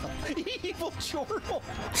 Evil chortle.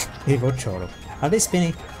 Evil chortle. Are they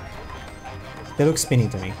spinning? They look spinning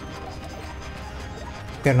to me.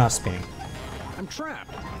 They're not spinning. I'm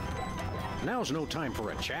trapped. Now's no time for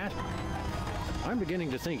a chat. I'm beginning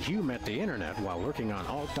to think Hugh met the internet while lurking on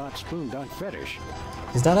alt.spoon.fetish.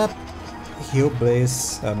 Is that a Hugh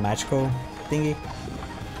Blaze magical thingy?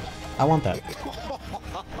 I want that.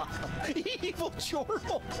 Evil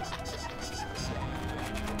chortle.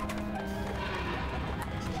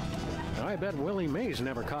 I bet Willie Mays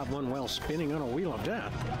never caught one while spinning on a wheel of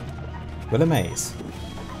death. Willie Mays.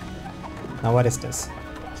 Now what is this?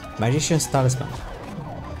 Magician's Talisman.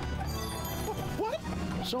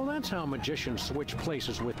 So that's how magicians switch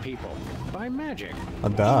places with people. By magic. Oh,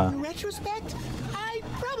 duh. In retrospect, I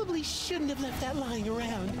probably shouldn't have left that lying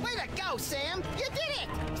around. Way to go, Sam! You did it!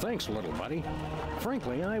 Thanks, little buddy.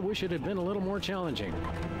 Frankly, I wish it had been a little more challenging.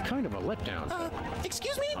 Kind of a letdown.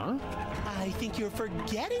 Excuse me? Huh? I think you're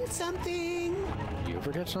forgetting something. You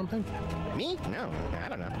forget something? Me? No, I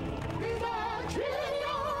don't know.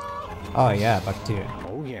 Oh yeah, bacteria.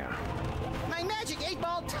 Oh yeah. My magic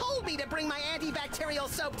 8-ball told me to bring my antibacterial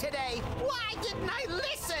soap today. Why didn't I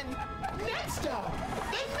listen? Next up,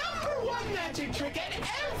 the #1 magic trick at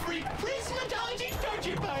every Prismatology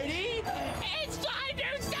torture party. It's time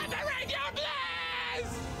to separate your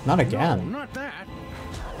bliss! Not again. No, not that.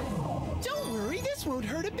 Don't worry, this won't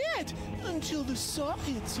hurt a bit. Until the saw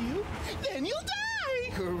hits you, then you'll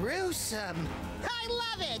die! Gruesome. I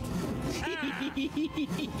love it!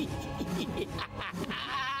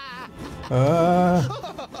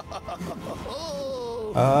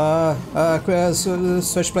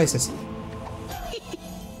 Switch places.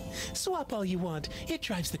 Swap all you want. It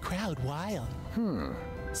drives the crowd wild.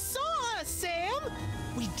 Saw us, Sam!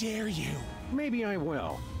 We dare you. Maybe I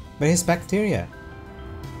will. But it's bacteria.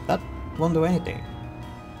 That won't do anything.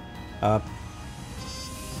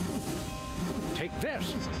 Take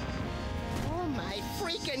this. Oh my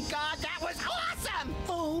freaking god, that was awesome!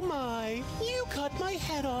 Oh my, you cut my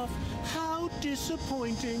head off. How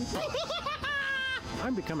disappointing.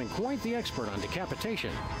 I'm becoming quite the expert on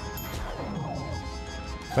decapitation.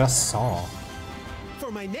 But a saw. For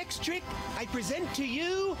my next trick, I present to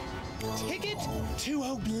you Ticket to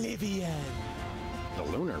Oblivion. The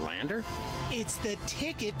lunar lander? It's the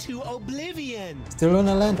Ticket to Oblivion. It's the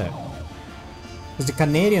lunar lander. It's the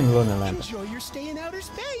Canadian lunar lander. Enjoy your stay in outer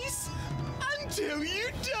space until you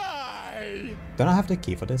die. Don't I have the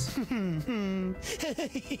key for this?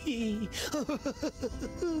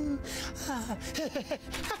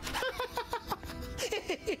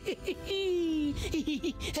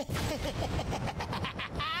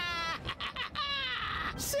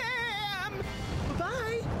 Sam!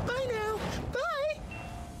 Bye. Bye now. Bye.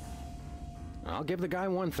 I'll give the guy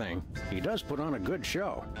one thing. He does put on a good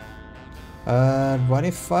show. What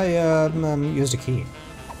if I use the key?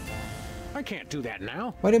 I can't do that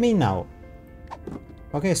now. What do you mean now?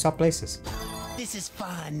 Okay, swap places. This is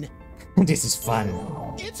fun. This is fun.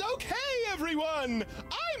 It's okay, everyone.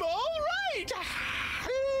 I'm all right.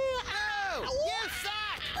 Oh, you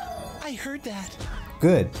suck! I heard that.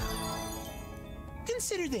 Good.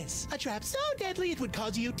 Consider this. A trap so deadly it would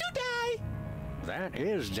cause you to die. That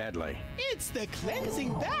is deadly. It's the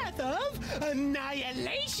cleansing bath of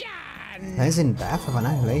annihilation. Cleansing bath of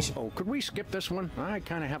annihilation. Oh, could we skip this one? I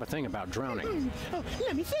kind of have a thing about drowning. Oh,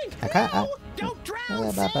 let me think. I can't. No, don't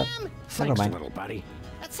drown, Sam! Never Thanks, mind. little buddy.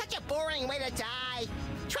 That's such a boring way to die.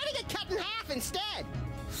 Try to get cut in half instead.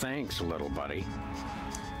 Thanks, little buddy.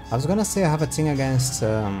 I was gonna say I have a thing against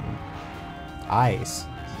eyes.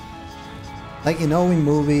 Like, you know, in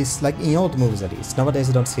movies, like in old movies at least, nowadays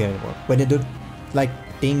I don't see it anymore. When they do like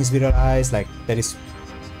things with your eyes, like there is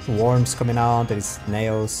worms coming out, there is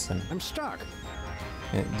nails and I'm stuck.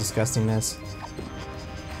 Disgustingness.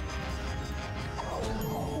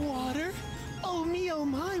 Water? Oh me, oh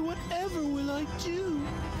my, whatever will I do?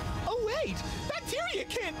 Oh wait, bacteria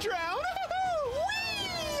can't drown!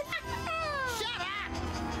 Shut up!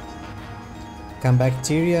 Can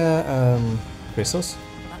bacteria crystals?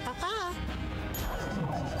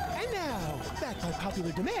 And now, backed by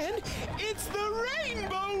popular demand, it's the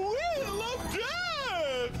Rainbow Wheel of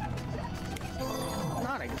Death!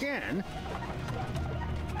 Not again.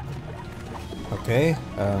 Okay,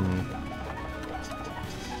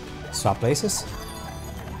 swap places?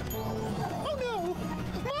 Oh no!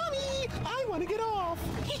 Mommy! I want to get off!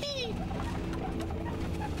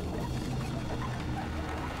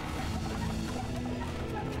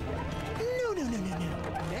 No.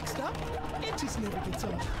 Next up, it just never gets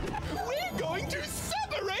off. We're going to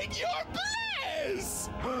separate your bliss!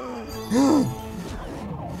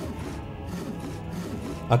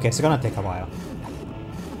 Okay, it's gonna take a while.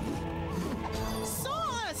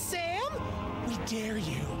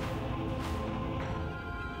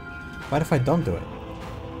 What if I don't do it?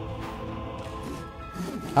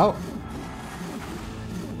 Oh!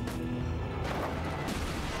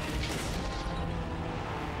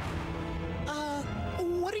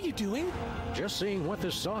 What are you doing? Just seeing what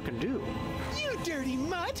this saw can do. You dirty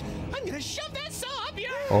mutt! I'm gonna shove that saw up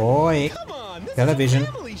your... Oi! Come on, this Television. is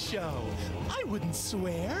a family show. I wouldn't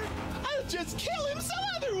swear. I'll just kill him some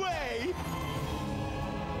other way.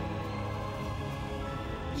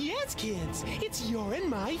 Yes, kids, it's your and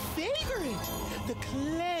my favorite. The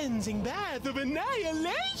cleansing bath of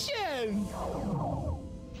annihilation.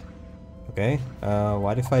 Okay,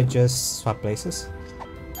 what if I just swap places?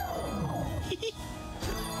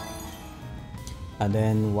 And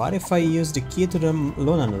then what if I use the key to the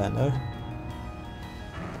lunar lander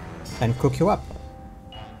and cook you up?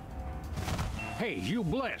 Hey, you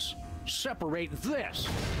Bliss! Separate this!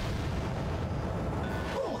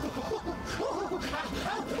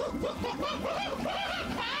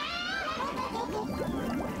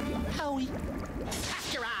 Howie.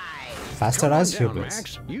 Pasteurize! Pasteurize Come you, on down, Bliss.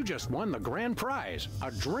 Max. You just won the grand prize,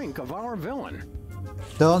 a drink of our villain.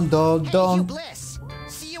 Don't. Hey, you Bliss!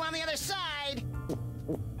 See you on the other side!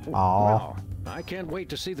 Aww. Well, I can't wait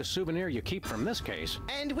to see the souvenir you keep from this case.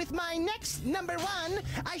 And with my next number 1,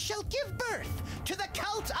 I shall give birth to the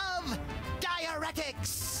cult of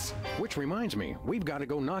diuretics! Which reminds me, we've got to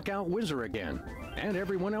go knock out Whizzer again. And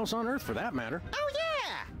everyone else on Earth for that matter. Oh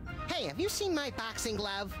yeah! Hey, have you seen my boxing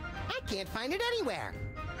glove? I can't find it anywhere.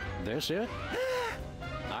 This it?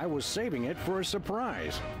 I was saving it for a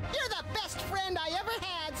surprise. You're the best friend I ever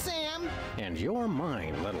had, Sam! And you're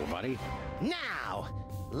mine, little buddy. Now,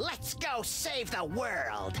 let's go save the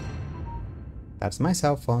world! That's my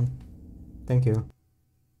cell phone. Thank you.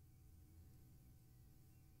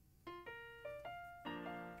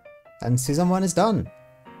 And season 1 is done.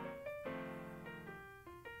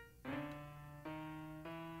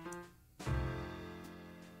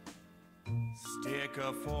 Stick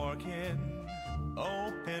a fork in,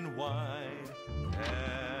 open wide.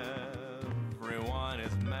 Everyone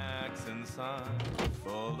is Max inside,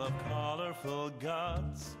 full of colorful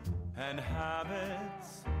guts and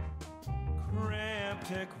habits.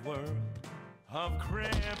 Cryptic world of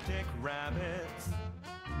cryptic rabbits.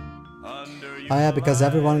 Oh yeah, because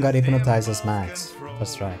everyone got hypnotized as Max.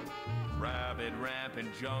 That's right. Rabbit rampant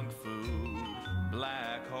junk food,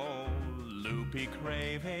 black hole, loopy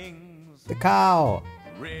cravings. The cow!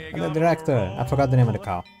 And the director. I forgot the name of the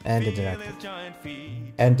cow. And the director.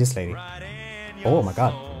 And this lady. Oh my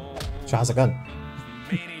god. She has a gun.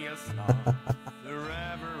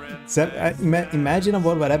 So, imagine a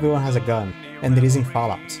world where everyone has a gun and they're using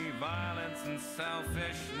Fallout.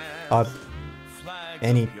 Or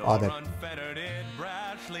any other.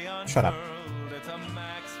 Shut up.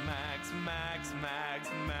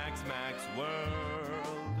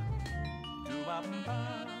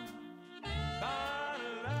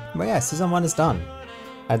 But yeah, season 1 is done.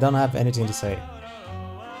 I don't have anything to say.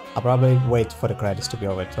 I'll probably wait for the credits to be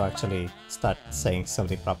over to actually start saying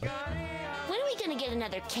something proper. When are we gonna get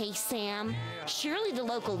another case, Sam? Surely the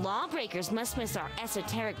local lawbreakers must miss our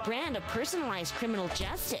esoteric brand of personalized criminal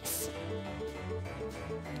justice.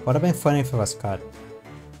 Would have been funny if it was cut.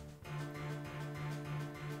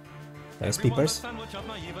 There's peepers. Everyone's a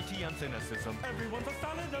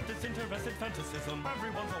salad of disinterested fantasism.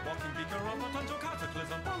 Everyone's a walking beaker of potential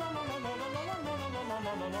cataclysm.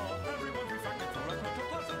 Everyone's refracted through a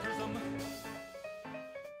protoplasm prism.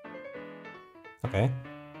 Okay.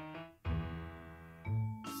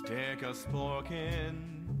 Stick a spork in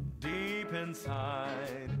deep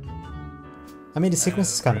inside. I mean, the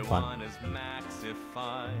sequence is kind of fun.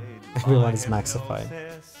 Everyone is maxified.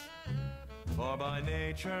 For by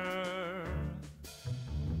nature,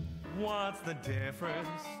 what's the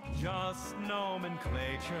difference? Just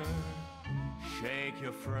nomenclature. Shake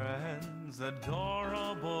your friends'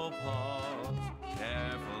 adorable paws.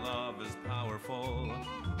 Careful of his powerful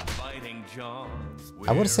biting jaws.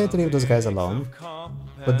 I would say to leave those guys alone,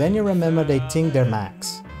 but then you remember they think they're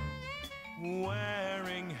Max.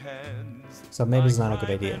 So maybe it's not a good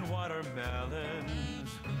idea.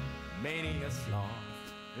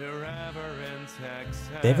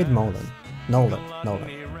 David Nolan.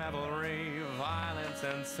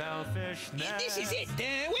 This is it.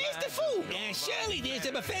 Where's the food? Surely there's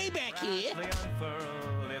a buffet back here.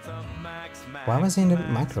 Why was he in the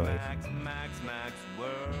microwave?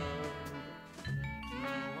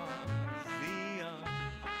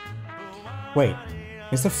 Wait,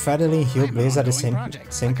 Mr. Featherly and Hugh Blaze are the same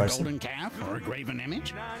person? Golden calf or a graven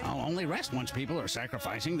image? I'll only rest once people are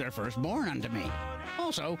sacrificing their firstborn unto me.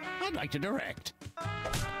 Also, I'd like to direct.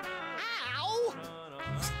 Ow!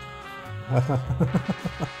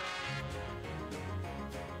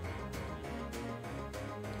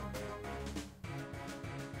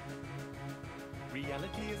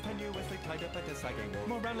 reality is tenuously tied up at a sagging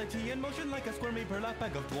wall. Morality in motion like a squirmy burlap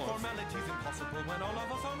bag of dwarfs. Formality's impossible when all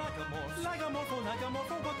of us are lagomorphs. Lagomorpho,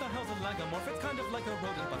 what the hell's a lagomorph? It's kind of like a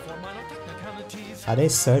rodent, but for minor technicalities. Are they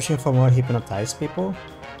searching for more hypnotized people?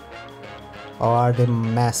 Or are they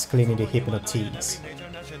masculine the hypnotees?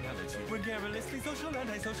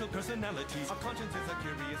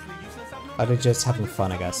 Are they just having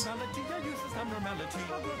fun, I guess?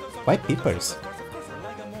 Why Peepers?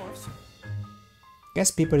 I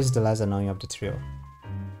guess Peepers is the less annoying of the trio.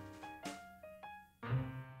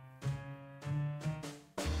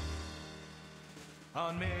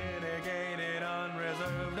 Unmitigated,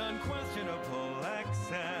 unreserved, unquestionable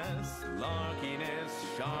access. Larkiness,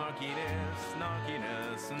 sharkiness,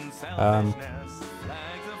 snarkiness, and selfishness.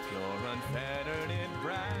 Flags of pure, unfettered,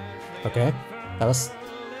 brash. Okay, that was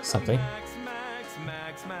something.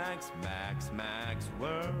 Max,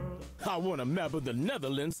 world. I want a map of the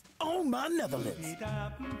Netherlands on my Netherlands.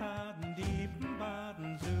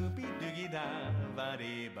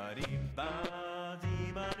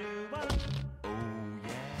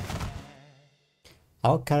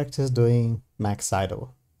 All characters doing max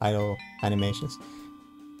idle animations.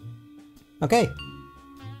 Okay,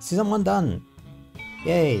 season 1 done.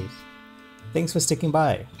 Yay! Thanks for sticking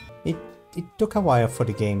by. It took a while for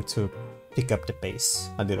the game to pick up the pace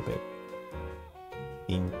a little bit,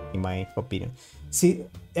 in my opinion. See,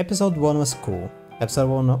 episode 1 was cool. Episode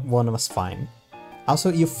 1 was fine.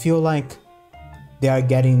 Also, you feel like they are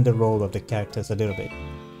getting the role of the characters a little bit.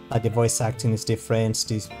 Like the voice acting is different,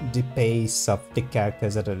 the pace of the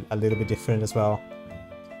characters are a little bit different as well.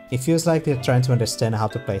 It feels like they're trying to understand how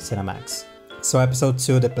to play Cinemax. So episode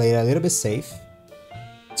 2 they played a little bit safe.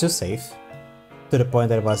 Too safe. To the point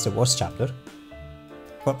that it was the worst chapter.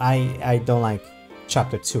 But I don't like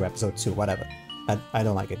chapter 2, episode 2, whatever. I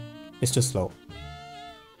don't like it. It's too slow.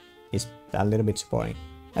 It's a little bit too boring.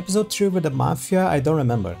 Episode 3 with the Mafia, I don't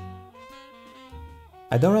remember.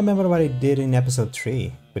 I don't remember what I did in episode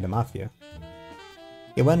 3 with the Mafia.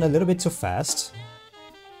 It went a little bit too fast.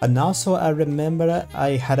 And also I remember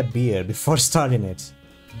I had a beer before starting it.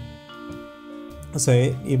 So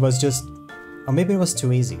it was just... Or maybe it was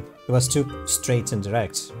too easy. It was too straight and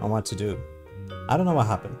direct on what to do. I don't know what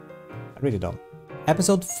happened. I really don't.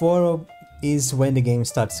 Episode 4 is when the game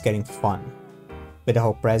starts getting fun. With the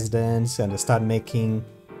whole presidents and they start making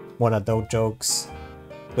more adult jokes.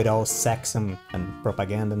 With all sex and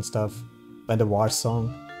propaganda and stuff. And the war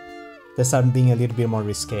song. They start being a little bit more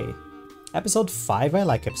risque. Episode 5, I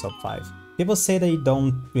like episode 5. People say they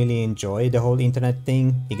don't really enjoy the whole internet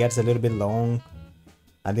thing. It gets a little bit long.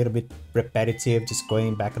 A little bit repetitive, just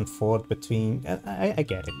going back and forth between... I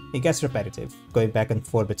get it. It gets repetitive. Going back and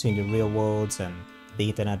forth between the real worlds and the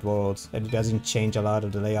internet worlds. And it doesn't change a lot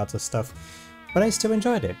of the layouts and stuff. But I still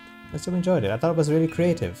enjoyed it. I thought it was really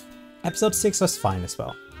creative. Episode 6 was fine as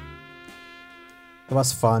well. It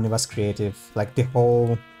was fun, it was creative. Like the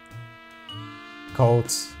whole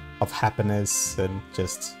cult of happiness and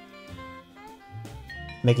just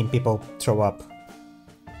making people throw up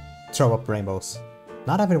rainbows.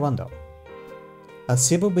 Not everyone though. And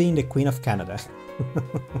Sybil being the Queen of Canada.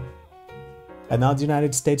 And now the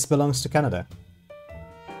United States belongs to Canada.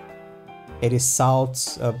 It is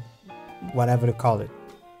South, whatever you call it.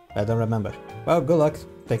 I don't remember. Well, good luck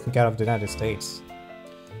taking care of the United States.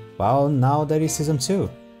 Well, now there is season 2.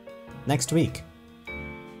 Next week.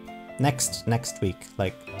 Next week.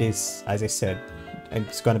 Like this, as I said,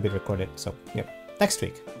 it's gonna be recorded, so yep. Next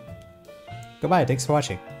week. Goodbye, thanks for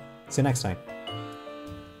watching. See you next time.